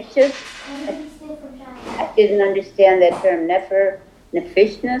 I didn't understand that term.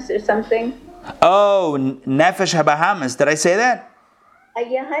 Nefishness or something? Oh, nefesh habahamis. Did I say that?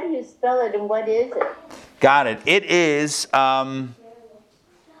 Yeah, how do you spell it and what is it? Got it. It is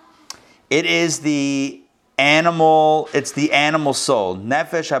the animal, it's the animal soul.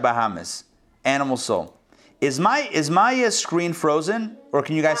 Nefesh habahamis. Animal soul. Is my screen frozen? Or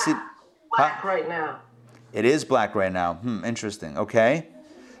can you guys see? Black right now. It is black right now. Interesting. Okay.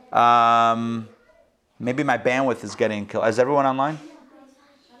 Maybe my bandwidth is getting killed. Is everyone online?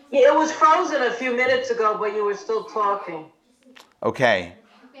 Yeah, it was frozen a few minutes ago, but you were still talking. Okay.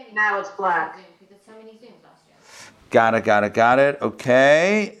 Now it's black. Got it.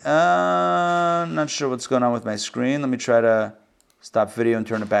 Okay. Not sure what's going on with my screen. Let me try to stop video and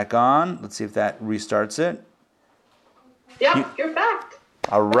turn it back on. Let's see if that restarts it. Yep, you're back.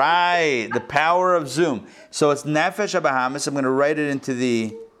 All right. The power of Zoom. So it's Nefesh HaBahamis. I'm going to write it into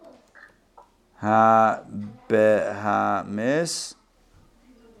the Ha-Bahamis.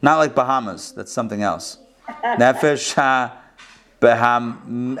 Not like Bahamas. That's something else. Nefesh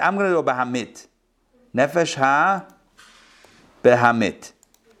Ha-Baham. I'm going to go Bahamit. Nefesh Ha-Bahamit.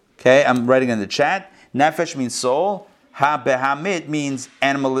 Okay, I'm writing in the chat. Nefesh means soul. Ha-Bahamit means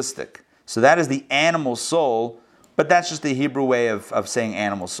animalistic. So that is the animal soul, but that's just the Hebrew way of saying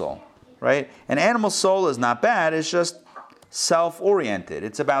animal soul, right? An animal soul is not bad. It's just self-oriented.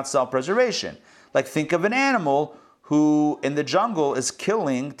 It's about self-preservation. Like think of an animal who in the jungle is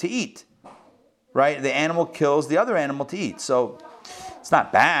killing to eat, right? The animal kills the other animal to eat. So it's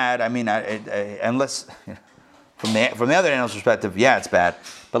not bad. I mean, unless from the other animal's perspective, yeah, it's bad.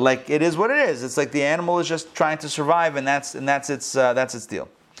 But like it is what it is. It's like the animal is just trying to survive, and that's its deal.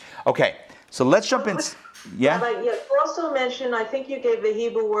 Okay, so let's jump in. Yeah. You also mentioned, I think you gave the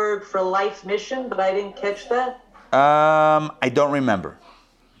Hebrew word for life mission, but I didn't catch that. I don't remember.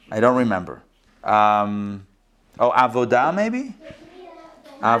 Avodah maybe?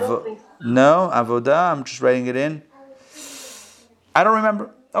 I don't think so. No, avodah. I'm just writing it in. I don't remember.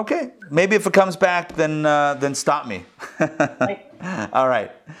 Okay, maybe if it comes back, then stop me. All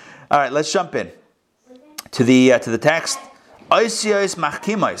right. Let's jump in to the text. Oisios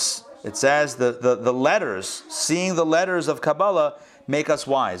machkimos. It says the letters, seeing the letters of Kabbalah make us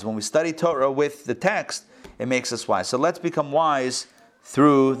wise. When we study Torah with the text, it makes us wise. So let's become wise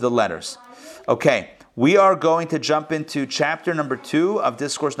through the letters. Okay, we are going to jump into chapter number 2 of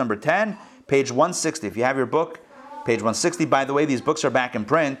discourse number 10, page 160. If you have your book, page 160. By the way, these books are back in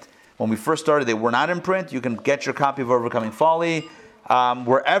print. When we first started, they were not in print. You can get your copy of Overcoming Folly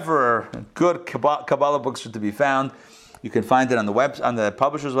wherever good Kabbalah books are to be found. You can find it on the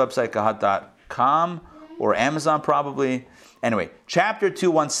publisher's website, kahat.com, or Amazon probably. Anyway, chapter 2,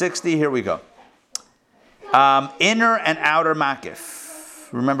 160, here we go. Inner and outer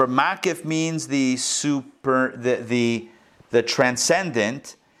makif. Remember, makif means the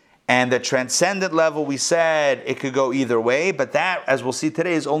transcendent, and the transcendent level, we said it could go either way, but that, as we'll see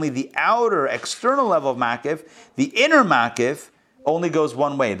today, is only the outer, external level of makif. The inner makif only goes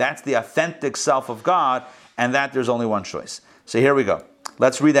one way. That's the authentic self of God, and that there's only one choice. So here we go.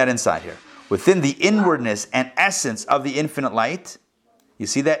 Let's read that inside here. Within the inwardness and essence of the infinite light, you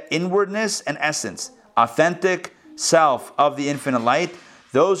see that inwardness and essence, authentic self of the infinite light,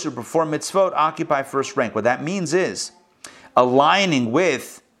 those who perform mitzvot occupy first rank. What that means is aligning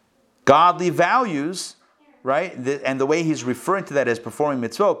with godly values, right? And the way he's referring to that as performing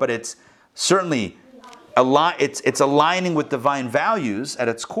mitzvot, but it's certainly it's aligning with divine values at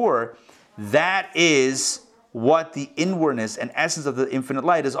its core. that is what the inwardness and essence of the infinite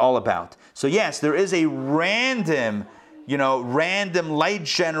light is all about. So yes, there is a random light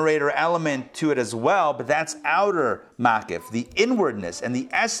generator element to it as well, but that's outer makif. The inwardness and the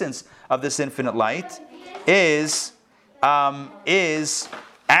essence of this infinite light is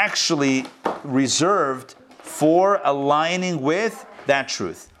actually reserved for aligning with that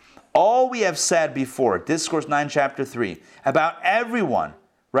truth. All we have said before, Discourse 9, Chapter 3, about everyone,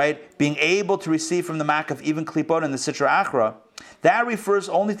 right, being able to receive from the makif, even klipot and the sitra achra, that refers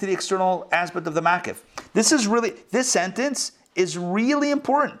only to the external aspect of the makif. This sentence is really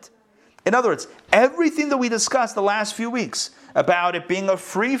important. In other words, everything that we discussed the last few weeks about it being a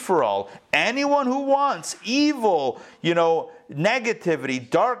free-for-all, anyone who wants evil, negativity,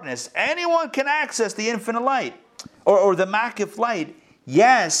 darkness, anyone can access the infinite light or the makif light.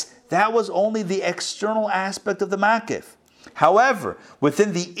 Yes, that was only the external aspect of the makif. However,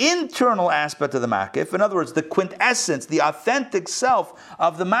 within the internal aspect of the makif, in other words, the quintessence, the authentic self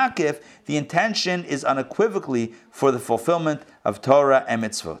of the makif, the intention is unequivocally for the fulfillment of Torah and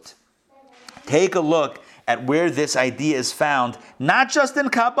mitzvot. Take a look at where this idea is found, not just in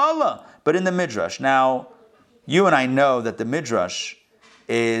Kabbalah, but in the Midrash. Now, you and I know that the Midrash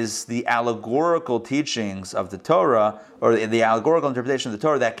is the allegorical teachings of the Torah, or the allegorical interpretation of the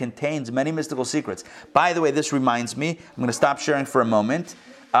Torah that contains many mystical secrets. By the way, this reminds me, I'm going to stop sharing for a moment.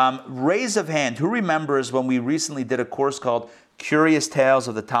 Raise of hand, who remembers when we recently did a course called Curious Tales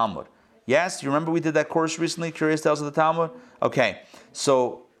of the Talmud? Yes, you remember we did that course recently, Curious Tales of the Talmud? Okay,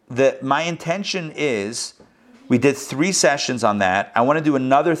 so my intention is, we did 3 sessions on that. I want to do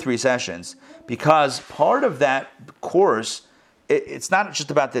another 3 sessions, because part of that course, it's not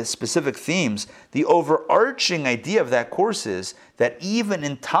just about the specific themes. The overarching idea of that course is that even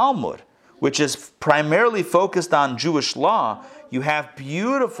in Talmud, which is primarily focused on Jewish law, you have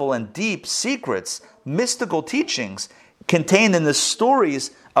beautiful and deep secrets, mystical teachings contained in the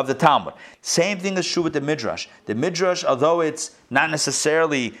stories of the Talmud. Same thing is true with the Midrash. The Midrash, although it's not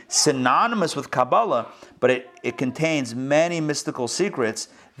necessarily synonymous with Kabbalah, but it contains many mystical secrets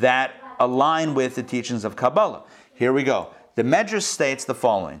that align with the teachings of Kabbalah. Here we go. The Midrash states the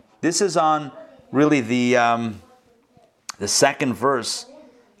following. This is on really the second verse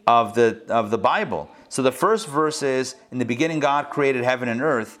of the Bible. So the first verse is, in the beginning God created heaven and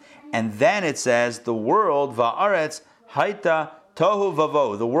earth, and then it says, the world, va'aretz, haita, tohu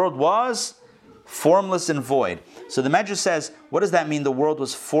vavo. The world was formless and void. So the Midrash says, what does that mean, the world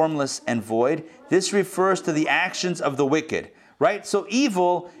was formless and void? This refers to the actions of the wicked, right? So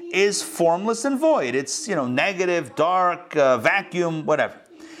evil is formless and void. It's, negative, dark, vacuum, whatever.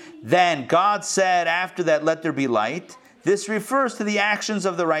 Then God said after that, let there be light. This refers to the actions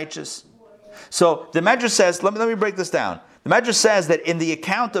of the righteous. So the Midrash says, let me break this down. The Midrash says that in the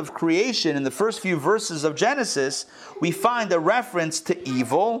account of creation, in the first few verses of Genesis, we find a reference to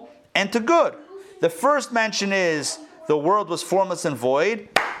evil and to good. The first mention is the world was formless and void,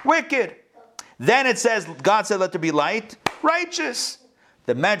 wicked. Then it says, God said, let there be light, righteous.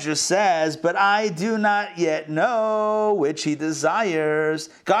 The Midrash says, but I do not yet know which he desires.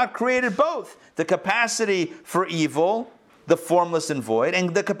 God created both, the capacity for evil, the formless and void,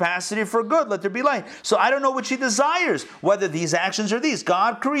 and the capacity for good, let there be light. So I don't know which he desires, whether these actions or these.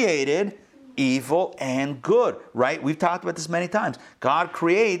 God created evil and good, right? We've talked about this many times. God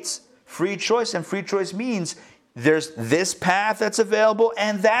creates free choice, and free choice means there's this path that's available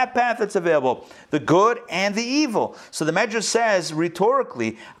and that path that's available, the good and the evil. So the Midrash says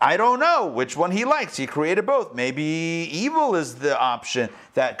rhetorically, I don't know which one he likes. He created both. Maybe evil is the option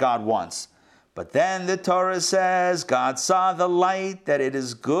that God wants. But then the Torah says, God saw the light, that it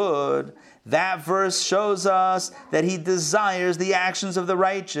is good. That verse shows us that he desires the actions of the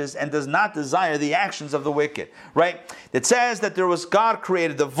righteous and does not desire the actions of the wicked, right? It says that God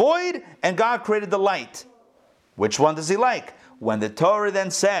created the void and God created the light. Which one does he like? When the Torah then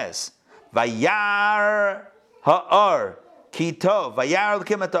says, Vayar ha'ar kitov, Vayar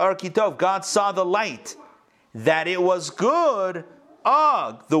l'kim et ha'ar kitov, God saw the light, that it was good.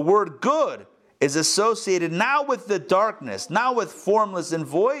 The word good is associated not with the darkness, not with formless and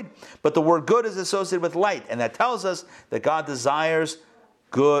void, but the word good is associated with light. And that tells us that God desires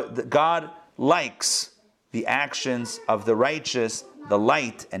good, that God likes the actions of the righteous, the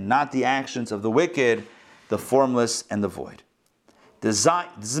light, and not the actions of the wicked, the formless and the void. Does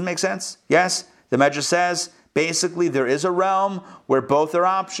this make sense? Yes? The Midrash says, basically, there is a realm where both are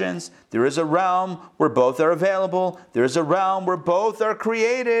options. There is a realm where both are available. There is a realm where both are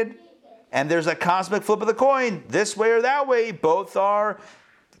created. And there's a cosmic flip of the coin, this way or that way. Both are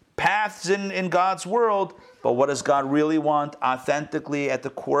paths in God's world. But what does God really want authentically at the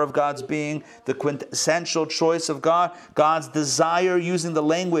core of God's being? The quintessential choice of God, God's desire, using the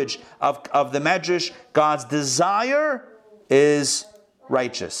language of the Medrash, God's desire is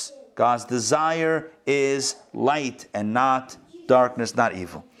righteous. God's desire is light and not darkness, not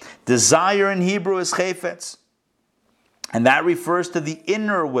evil. Desire in Hebrew is chayfetz. And that refers to the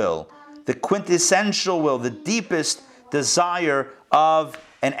inner will, the quintessential will, the deepest desire of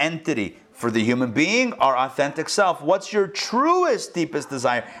an entity. For the human being, our authentic self, what's your truest, deepest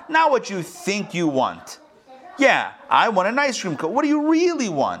desire? Not what you think you want. Yeah, I want an ice cream cone. What do you really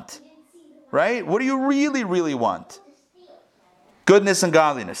want? Right? What do you really, really want? Goodness and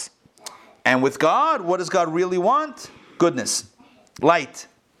godliness. And with God, what does God really want? Goodness, light,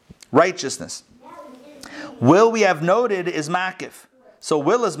 righteousness. Will, we have noted, is makif. So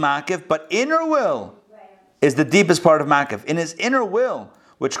will is makif, but inner will is the deepest part of makif. In his inner will,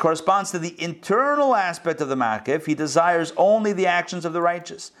 which corresponds to the internal aspect of the makif, he desires only the actions of the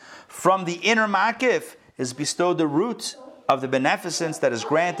righteous. From the inner makif is bestowed the root of the beneficence that is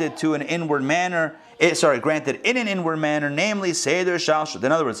granted to an inward manner, granted in an inward manner, namely Seder Shalshut.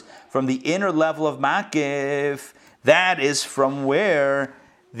 In other words, from the inner level of makif, that is from where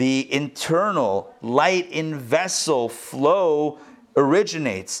the internal light in vessel flow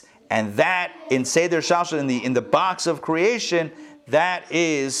originates. And that in Seder Shalshut, in the box of creation, that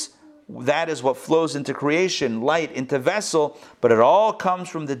is what flows into creation, light into vessel, but it all comes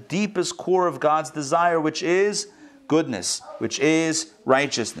from the deepest core of God's desire, which is goodness, which is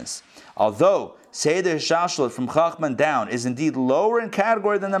righteousness. Although Seder Shalshut from Chachman down is indeed lower in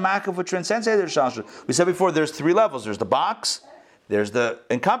category than the makif which transcends Seder Shalshut. We said before there's three levels. There's the box, there's the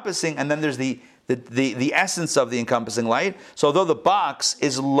encompassing, and then there's the essence of the encompassing light. So although the box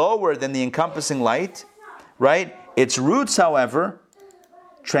is lower than the encompassing light, right? Its roots, however,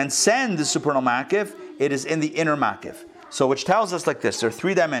 transcend the supernal makif. It is in the inner makif. So which tells us like this, there are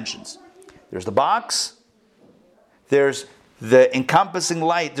three dimensions. There's the box, there's the encompassing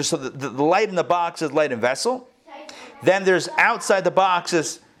light, so the light in the box is light in vessel. Then there's outside the box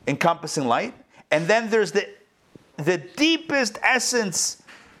is encompassing light. And then there's the deepest essence,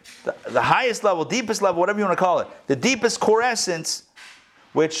 the highest level, deepest level, whatever you want to call it, the deepest core essence,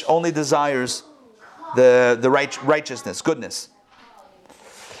 which only desires the righteousness, goodness.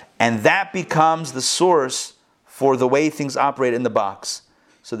 And that becomes the source for the way things operate in the box.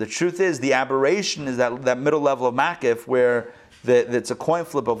 So the truth is, the aberration is that middle level of makif where it's a coin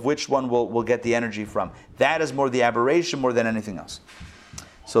flip of which one will get the energy from. That is more the aberration more than anything else.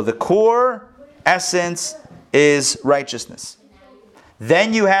 So the core essence is righteousness.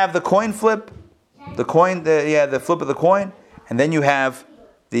 Then you have the coin flip, the flip of the coin, and then you have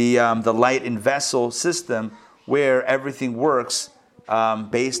the light in vessel system where everything works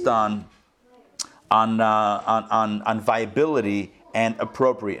based on viability and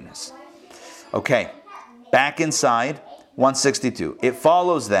appropriateness. Okay, back inside 162. It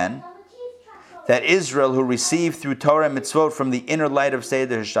follows then that Israel, who received through Torah and mitzvot from the inner light of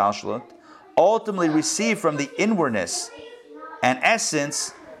Seder Shalshut, ultimately received from the inwardness and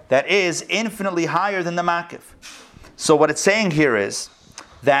essence that is infinitely higher than the makif. So what it's saying here is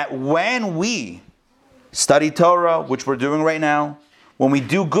that when we study Torah, which we're doing right now, when we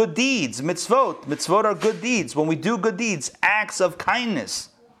do good deeds, mitzvot are good deeds. When we do good deeds, acts of kindness,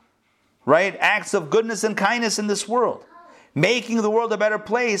 right? Acts of goodness and kindness in this world, making the world a better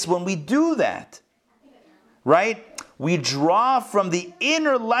place. When we do that, right? We draw from the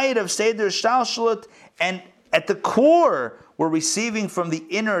inner light of Seder Shalshut, and at the core, we're receiving from the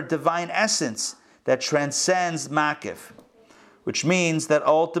inner divine essence that transcends makif, which means that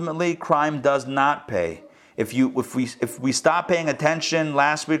ultimately crime does not pay. If we stop paying attention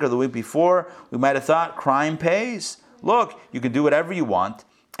last week or the week before, we might have thought crime pays. Look, you can do whatever you want,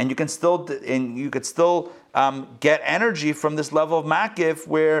 and you could still get energy from this level of makif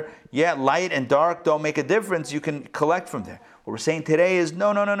where light and dark don't make a difference. You can collect from there. What we're saying today is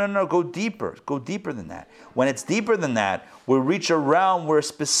no. Go deeper than that. When it's deeper than that, we'll reach a realm where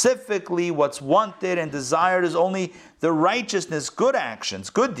specifically what's wanted and desired is only the righteousness, good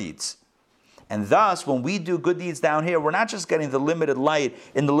actions, good deeds. And thus, when we do good deeds down here, we're not just getting the limited light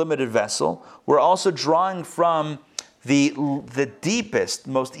in the limited vessel, we're also drawing from the deepest,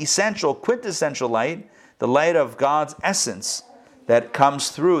 most essential, quintessential light, the light of God's essence that comes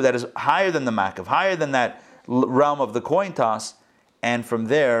through, that is higher than the makif, higher than that realm of the coin toss, and from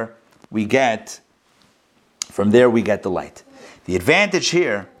there we get the light. The advantage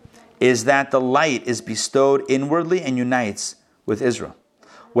here is that the light is bestowed inwardly and unites with Israel.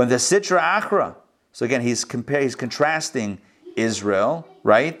 When the Sitra Achra, so again he's contrasting Israel,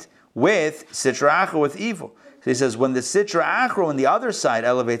 right, with Sitra Achra, with evil. So he says, when the Sitra Achra on the other side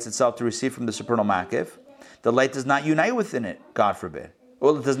elevates itself to receive from the supernal Makif, the light does not unite within it, God forbid.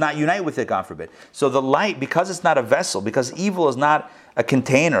 Well, it does not unite with it, God forbid. So the light, because it's not a vessel, because evil is not a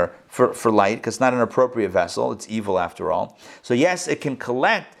container for light, because it's not an appropriate vessel, it's evil after all. So yes, it can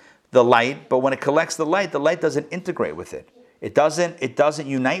collect the light, but when it collects the light doesn't integrate with it. It doesn't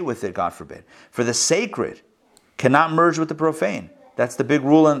unite with it, God forbid. For the sacred cannot merge with the profane. That's the big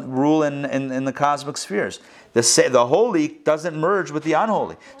rule in the cosmic spheres. The holy doesn't merge with the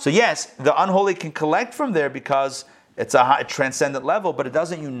unholy. So yes, the unholy can collect from there because it's a high, transcendent level, but it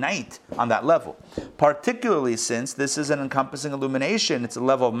doesn't unite on that level. Particularly since this is an encompassing illumination, it's a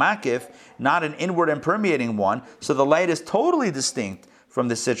level of makif, not an inward and permeating one. So the light is totally distinct from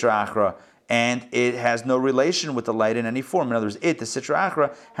the Sitra Achra, and it has no relation with the light in any form. In other words, the Sitra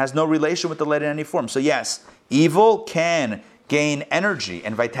Achra, has no relation with the light in any form. So yes, evil can gain energy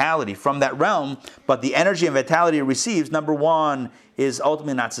and vitality from that realm, but the energy and vitality it receives, number one, is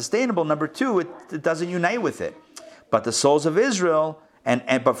ultimately not sustainable. Number two, it doesn't unite with it. But the souls of Israel,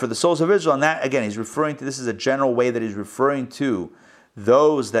 but for the souls of Israel, and that again, he's referring to, this is a general way that he's referring to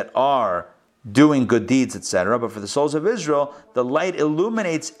those that are doing good deeds, etc. But for the souls of Israel, the light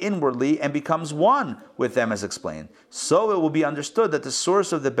illuminates inwardly and becomes one with them, as explained. So it will be understood that the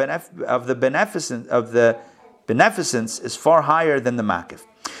source of the beneficence is far higher than the makif.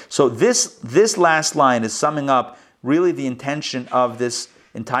 So this last line is summing up really the intention of this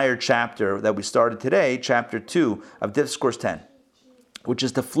entire chapter that we started today, chapter 2 of Discourse 10, which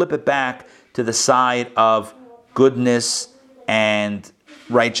is to flip it back to the side of goodness and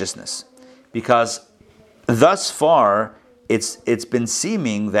righteousness. Because thus far, it's been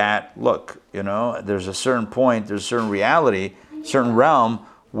seeming that, look, there's a certain point, there's a certain reality, certain realm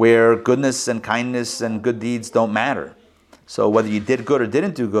where goodness and kindness and good deeds don't matter. So whether you did good or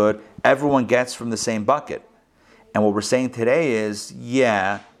didn't do good, everyone gets from the same bucket. And what we're saying today is,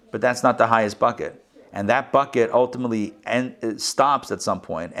 yeah, but that's not the highest bucket. And that bucket ultimately stops at some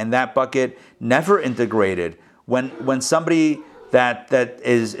point. And that bucket never integrated. When somebody that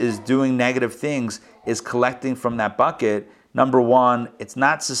is doing negative things is collecting from that bucket, number one, it's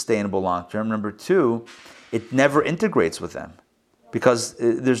not sustainable long term. Number two, it never integrates with them. Because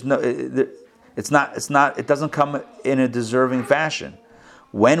it doesn't come in a deserving fashion.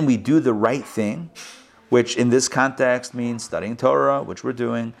 When we do the right thing, which in this context means studying Torah, which we're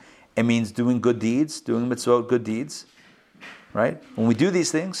doing, it means doing good deeds, doing mitzvot, good deeds, right? When we do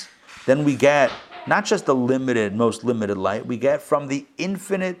these things, then we get not just the most limited light, we get from the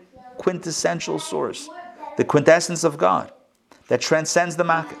infinite quintessential source, the quintessence of God, that transcends the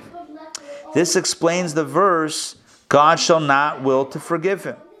makif. This explains the verse, God shall not will to forgive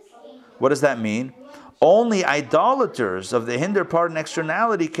him. What does that mean? Only idolaters of the hinder part and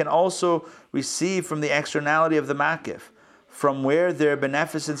externality can also receive from the externality of the makif, from where their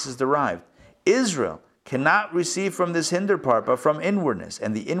beneficence is derived. Israel cannot receive from this hinder part, but from inwardness,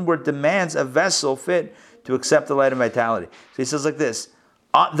 and the inward demands a vessel fit to accept the light and vitality. So he says like this: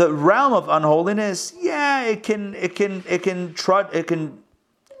 the realm of unholiness, yeah, it can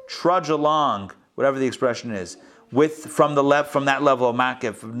trudge along, whatever the expression is, from that level of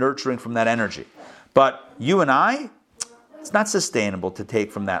makif, of nurturing from that energy. But you and I, it's not sustainable to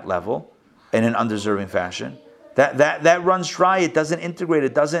take from that level in an undeserving fashion. That runs dry. It doesn't integrate.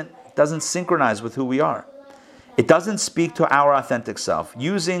 It doesn't synchronize with who we are. It doesn't speak to our authentic self.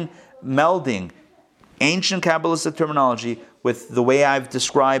 Melding ancient Kabbalistic terminology with the way I've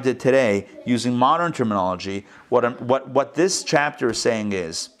described it today, using modern terminology, what this chapter is saying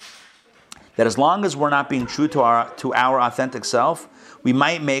is that as long as we're not being true to our authentic self, we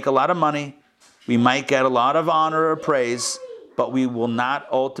might make a lot of money, we might get a lot of honor or praise, but we will not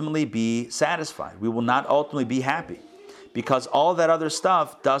ultimately be satisfied. We will not ultimately be happy, because all that other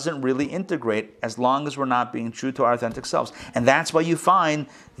stuff doesn't really integrate as long as we're not being true to our authentic selves. And that's why you find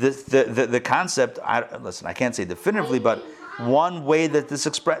the concept, I can't say definitively, but one way that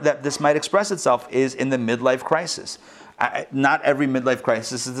this might express itself is in the midlife crisis. Not every midlife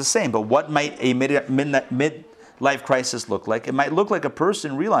crisis is the same, but what might a midlife crisis look like? It might look like a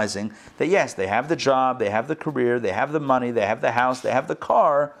person realizing that yes, they have the job, they have the career, they have the money, they have the house, they have the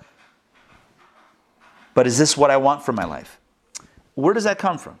car, but is this what I want for my life? Where does that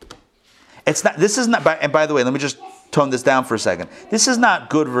come from? It's not. This is not. And by the way, let me just tone this down for a second. This is not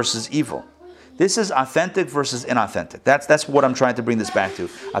good versus evil. This is authentic versus inauthentic. That's what I'm trying to bring this back to.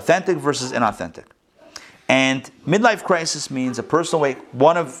 Authentic versus inauthentic. And midlife crisis means a person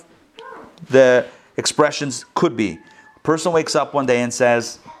one of the expressions could be, a person wakes up one day and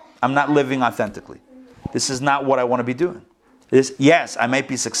says, I'm not living authentically. This is not what I want to be doing. Yes, I might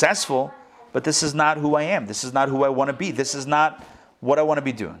be successful, but this is not who I am. This is not who I want to be. This is not what I want to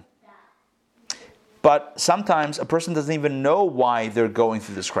be doing. But sometimes a person doesn't even know why they're going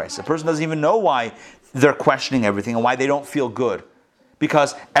through this crisis. A person doesn't even know why they're questioning everything and why they don't feel good.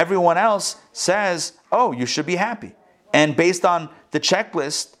 Because everyone else says, oh, you should be happy. And based on the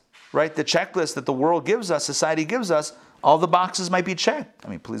checklist, right, the checklist that the world gives us, society gives us, all the boxes might be checked. I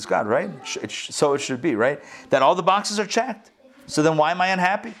mean, please God, right? So it should be, right? That all the boxes are checked. So then why am I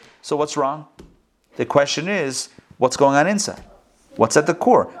unhappy? So what's wrong? The question is, what's going on inside? What's at the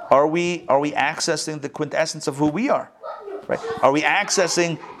core? Are we accessing the quintessence of who we are? Right? Are we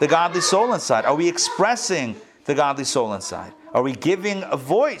accessing the godly soul inside? Are we expressing the godly soul inside? Are we giving a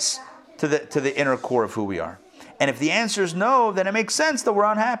voice to the inner core of who we are? And if the answer is no, then it makes sense that we're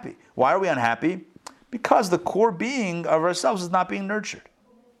unhappy. Why are we unhappy? Because the core being of ourselves is not being nurtured.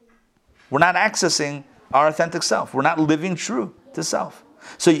 We're not accessing our authentic self. We're not living true to self.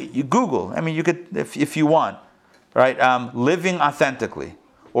 So you Google, I mean, you could, if you want, right? Living authentically,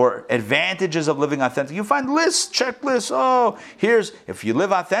 or advantages of living authentically. You find lists, checklists. Oh, if you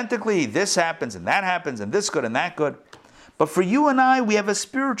live authentically, this happens and that happens and this good and that good. But for you and I, we have a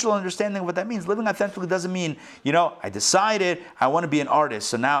spiritual understanding of what that means. Living authentically doesn't mean, I decided I want to be an artist,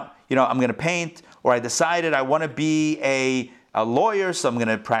 so now, I'm going to paint, or I decided I want to be a lawyer, so I'm going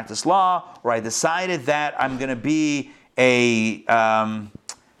to practice law, or I decided that I'm going to be it's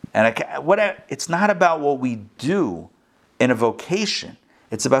not about what we do in a vocation.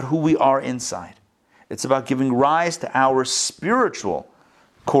 It's about who we are inside. It's about giving rise to our spiritual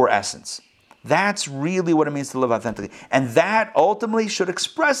core essence. That's really what it means to live authentically. And that ultimately should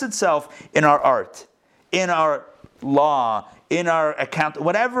express itself in our art, in our law, in our account,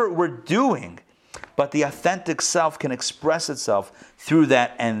 whatever we're doing. But the authentic self can express itself through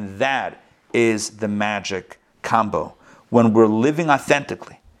that, and that is the magic combo. When we're living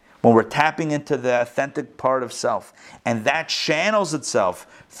authentically, when we're tapping into the authentic part of self, and that channels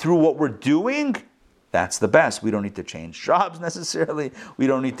itself through what we're doing, that's the best. We don't need to change jobs necessarily. We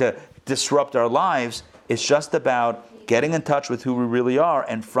don't need to disrupt our lives. It's just about getting in touch with who we really are,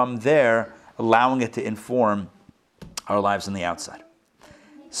 and from there, allowing it to inform our lives on the outside.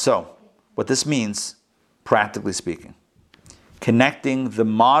 So, what this means, practically speaking, connecting the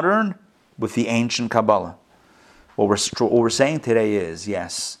modern with the ancient Kabbalah. What we're saying today is,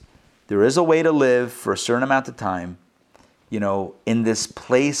 yes, there is a way to live for a certain amount of time, in this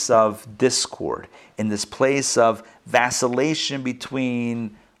place of discord, in this place of vacillation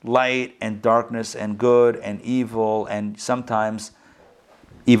between light and darkness and good and evil, and sometimes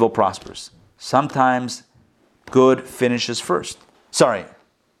evil prospers. Sometimes good finishes first.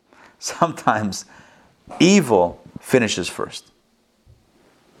 Sometimes evil finishes first.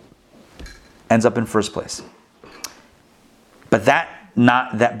 Ends up in first place. But that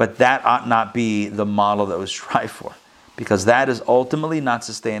ought not be the model that we strive for, because that is ultimately not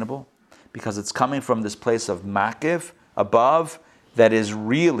sustainable, because it's coming from this place of makiv, above, that is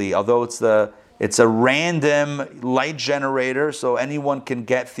really, although it's a random light generator, so anyone can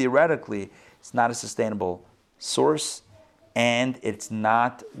get theoretically, it's not a sustainable source, and it's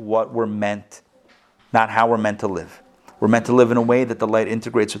not what not how we're meant to live. We're meant to live in a way that the light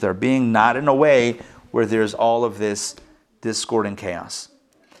integrates with our being, not in a way where there's all of this discord and chaos.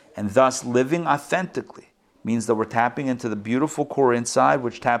 And thus, living authentically means that we're tapping into the beautiful core inside,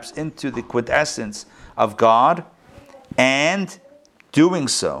 which taps into the quintessence of God, and doing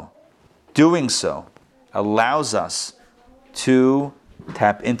so allows us to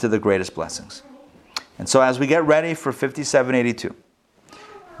tap into the greatest blessings. And so as we get ready for 5782,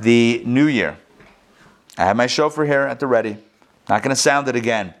 the new year, I have my shofar here at the ready. Not going to sound it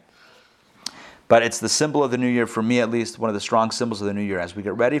again. But it's the symbol of the new year, for me at least, one of the strong symbols of the new year. As we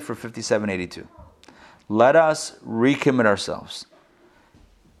get ready for 5782, let us recommit ourselves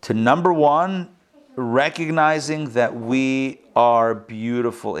to, number one, recognizing that we are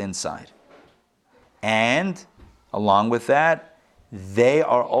beautiful inside. And along with that, they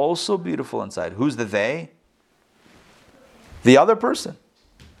are also beautiful inside. Who's the they? The other person.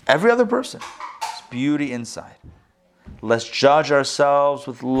 Every other person. It's beauty inside. Let's judge ourselves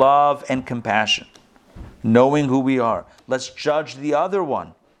with love and compassion, knowing who we are. Let's judge the other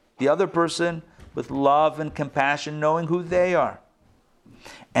one, the other person, with love and compassion, knowing who they are.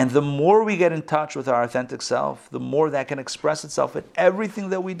 And the more we get in touch with our authentic self, the more that can express itself in everything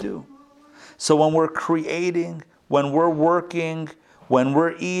that we do. So when we're creating, when we're working, when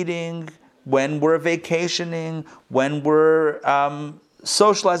we're eating, when we're vacationing, when we're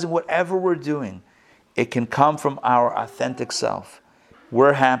socializing, whatever we're doing, it can come from our authentic self.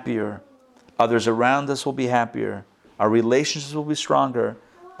 We're happier. Others around us will be happier. our relationships will be stronger,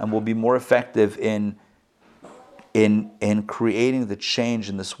 and we'll be more effective in creating the change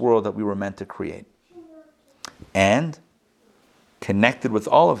in this world that we were meant to create. And connected with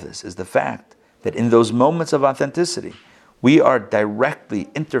all of this is the fact that in those moments of authenticity, we are directly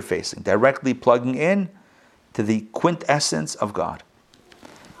interfacing, directly plugging in to the quintessence of God.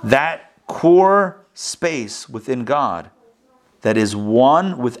 That core space within God that is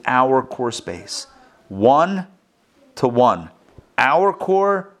one with our core space. One to one. Our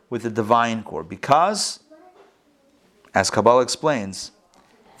core with the divine core. Because, as Kabbalah explains,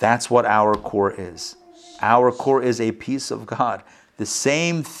 that's what our core is. Our core is a piece of God. The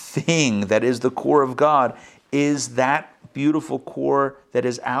same thing that is the core of God is that beautiful core that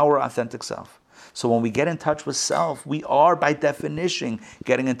is our authentic self. So when we get in touch with self, we are by definition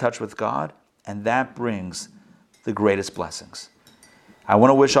getting in touch with God, and that brings the greatest blessings. I want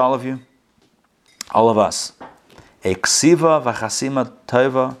to wish all of you, all of us, a ksiva v'chasima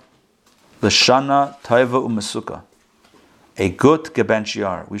tova l'shana tova u'mesuka, a gut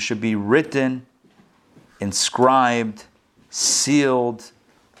gebenchiar. We should be written, inscribed, sealed,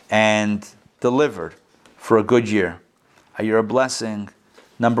 and delivered for a good year. A year of blessing.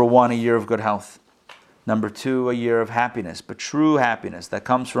 Number one, a year of good health. Number two, a year of happiness, but true happiness that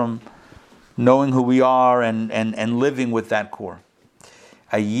comes from knowing who we are and living with that core.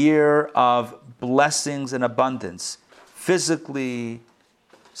 A year of blessings and abundance, physically,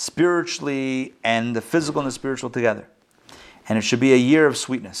 spiritually, and the physical and the spiritual together. And it should be a year of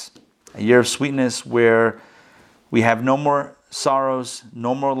sweetness. A year of sweetness where we have no more sorrows,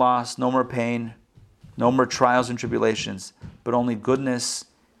 no more loss, no more pain, no more trials and tribulations, but only goodness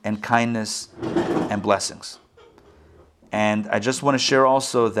and kindness and blessings. And I just want to share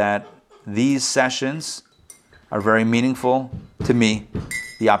also that these sessions are very meaningful to me.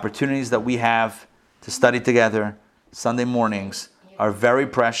 The opportunities that we have to study together Sunday mornings are very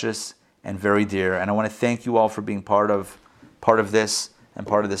precious and very dear. And I want to thank you all for being part of this and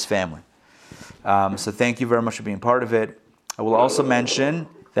part of this family. So thank you very much for being part of it. I will also mention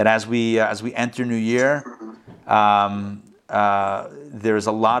that as we enter New Year, there is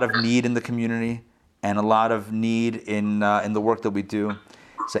a lot of need in the community and a lot of need in the work that we do.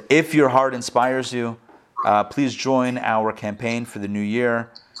 So if your heart inspires you, please join our campaign for the new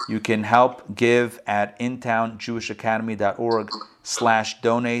year. You can help give at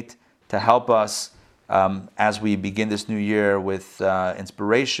intownjewishacademy.org/donate to help us as we begin this new year with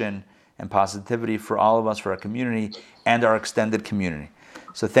inspiration and positivity for all of us, for our community and our extended community.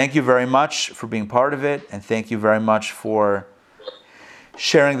 So thank you very much for being part of it, and thank you very much for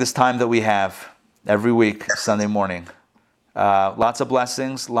sharing this time that we have every week, Sunday morning. Lots of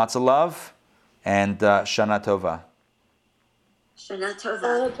blessings, lots of love, and Shana Tova. Shana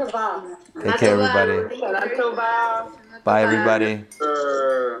Tova. Take care, everybody. Shana Tova. Bye, everybody.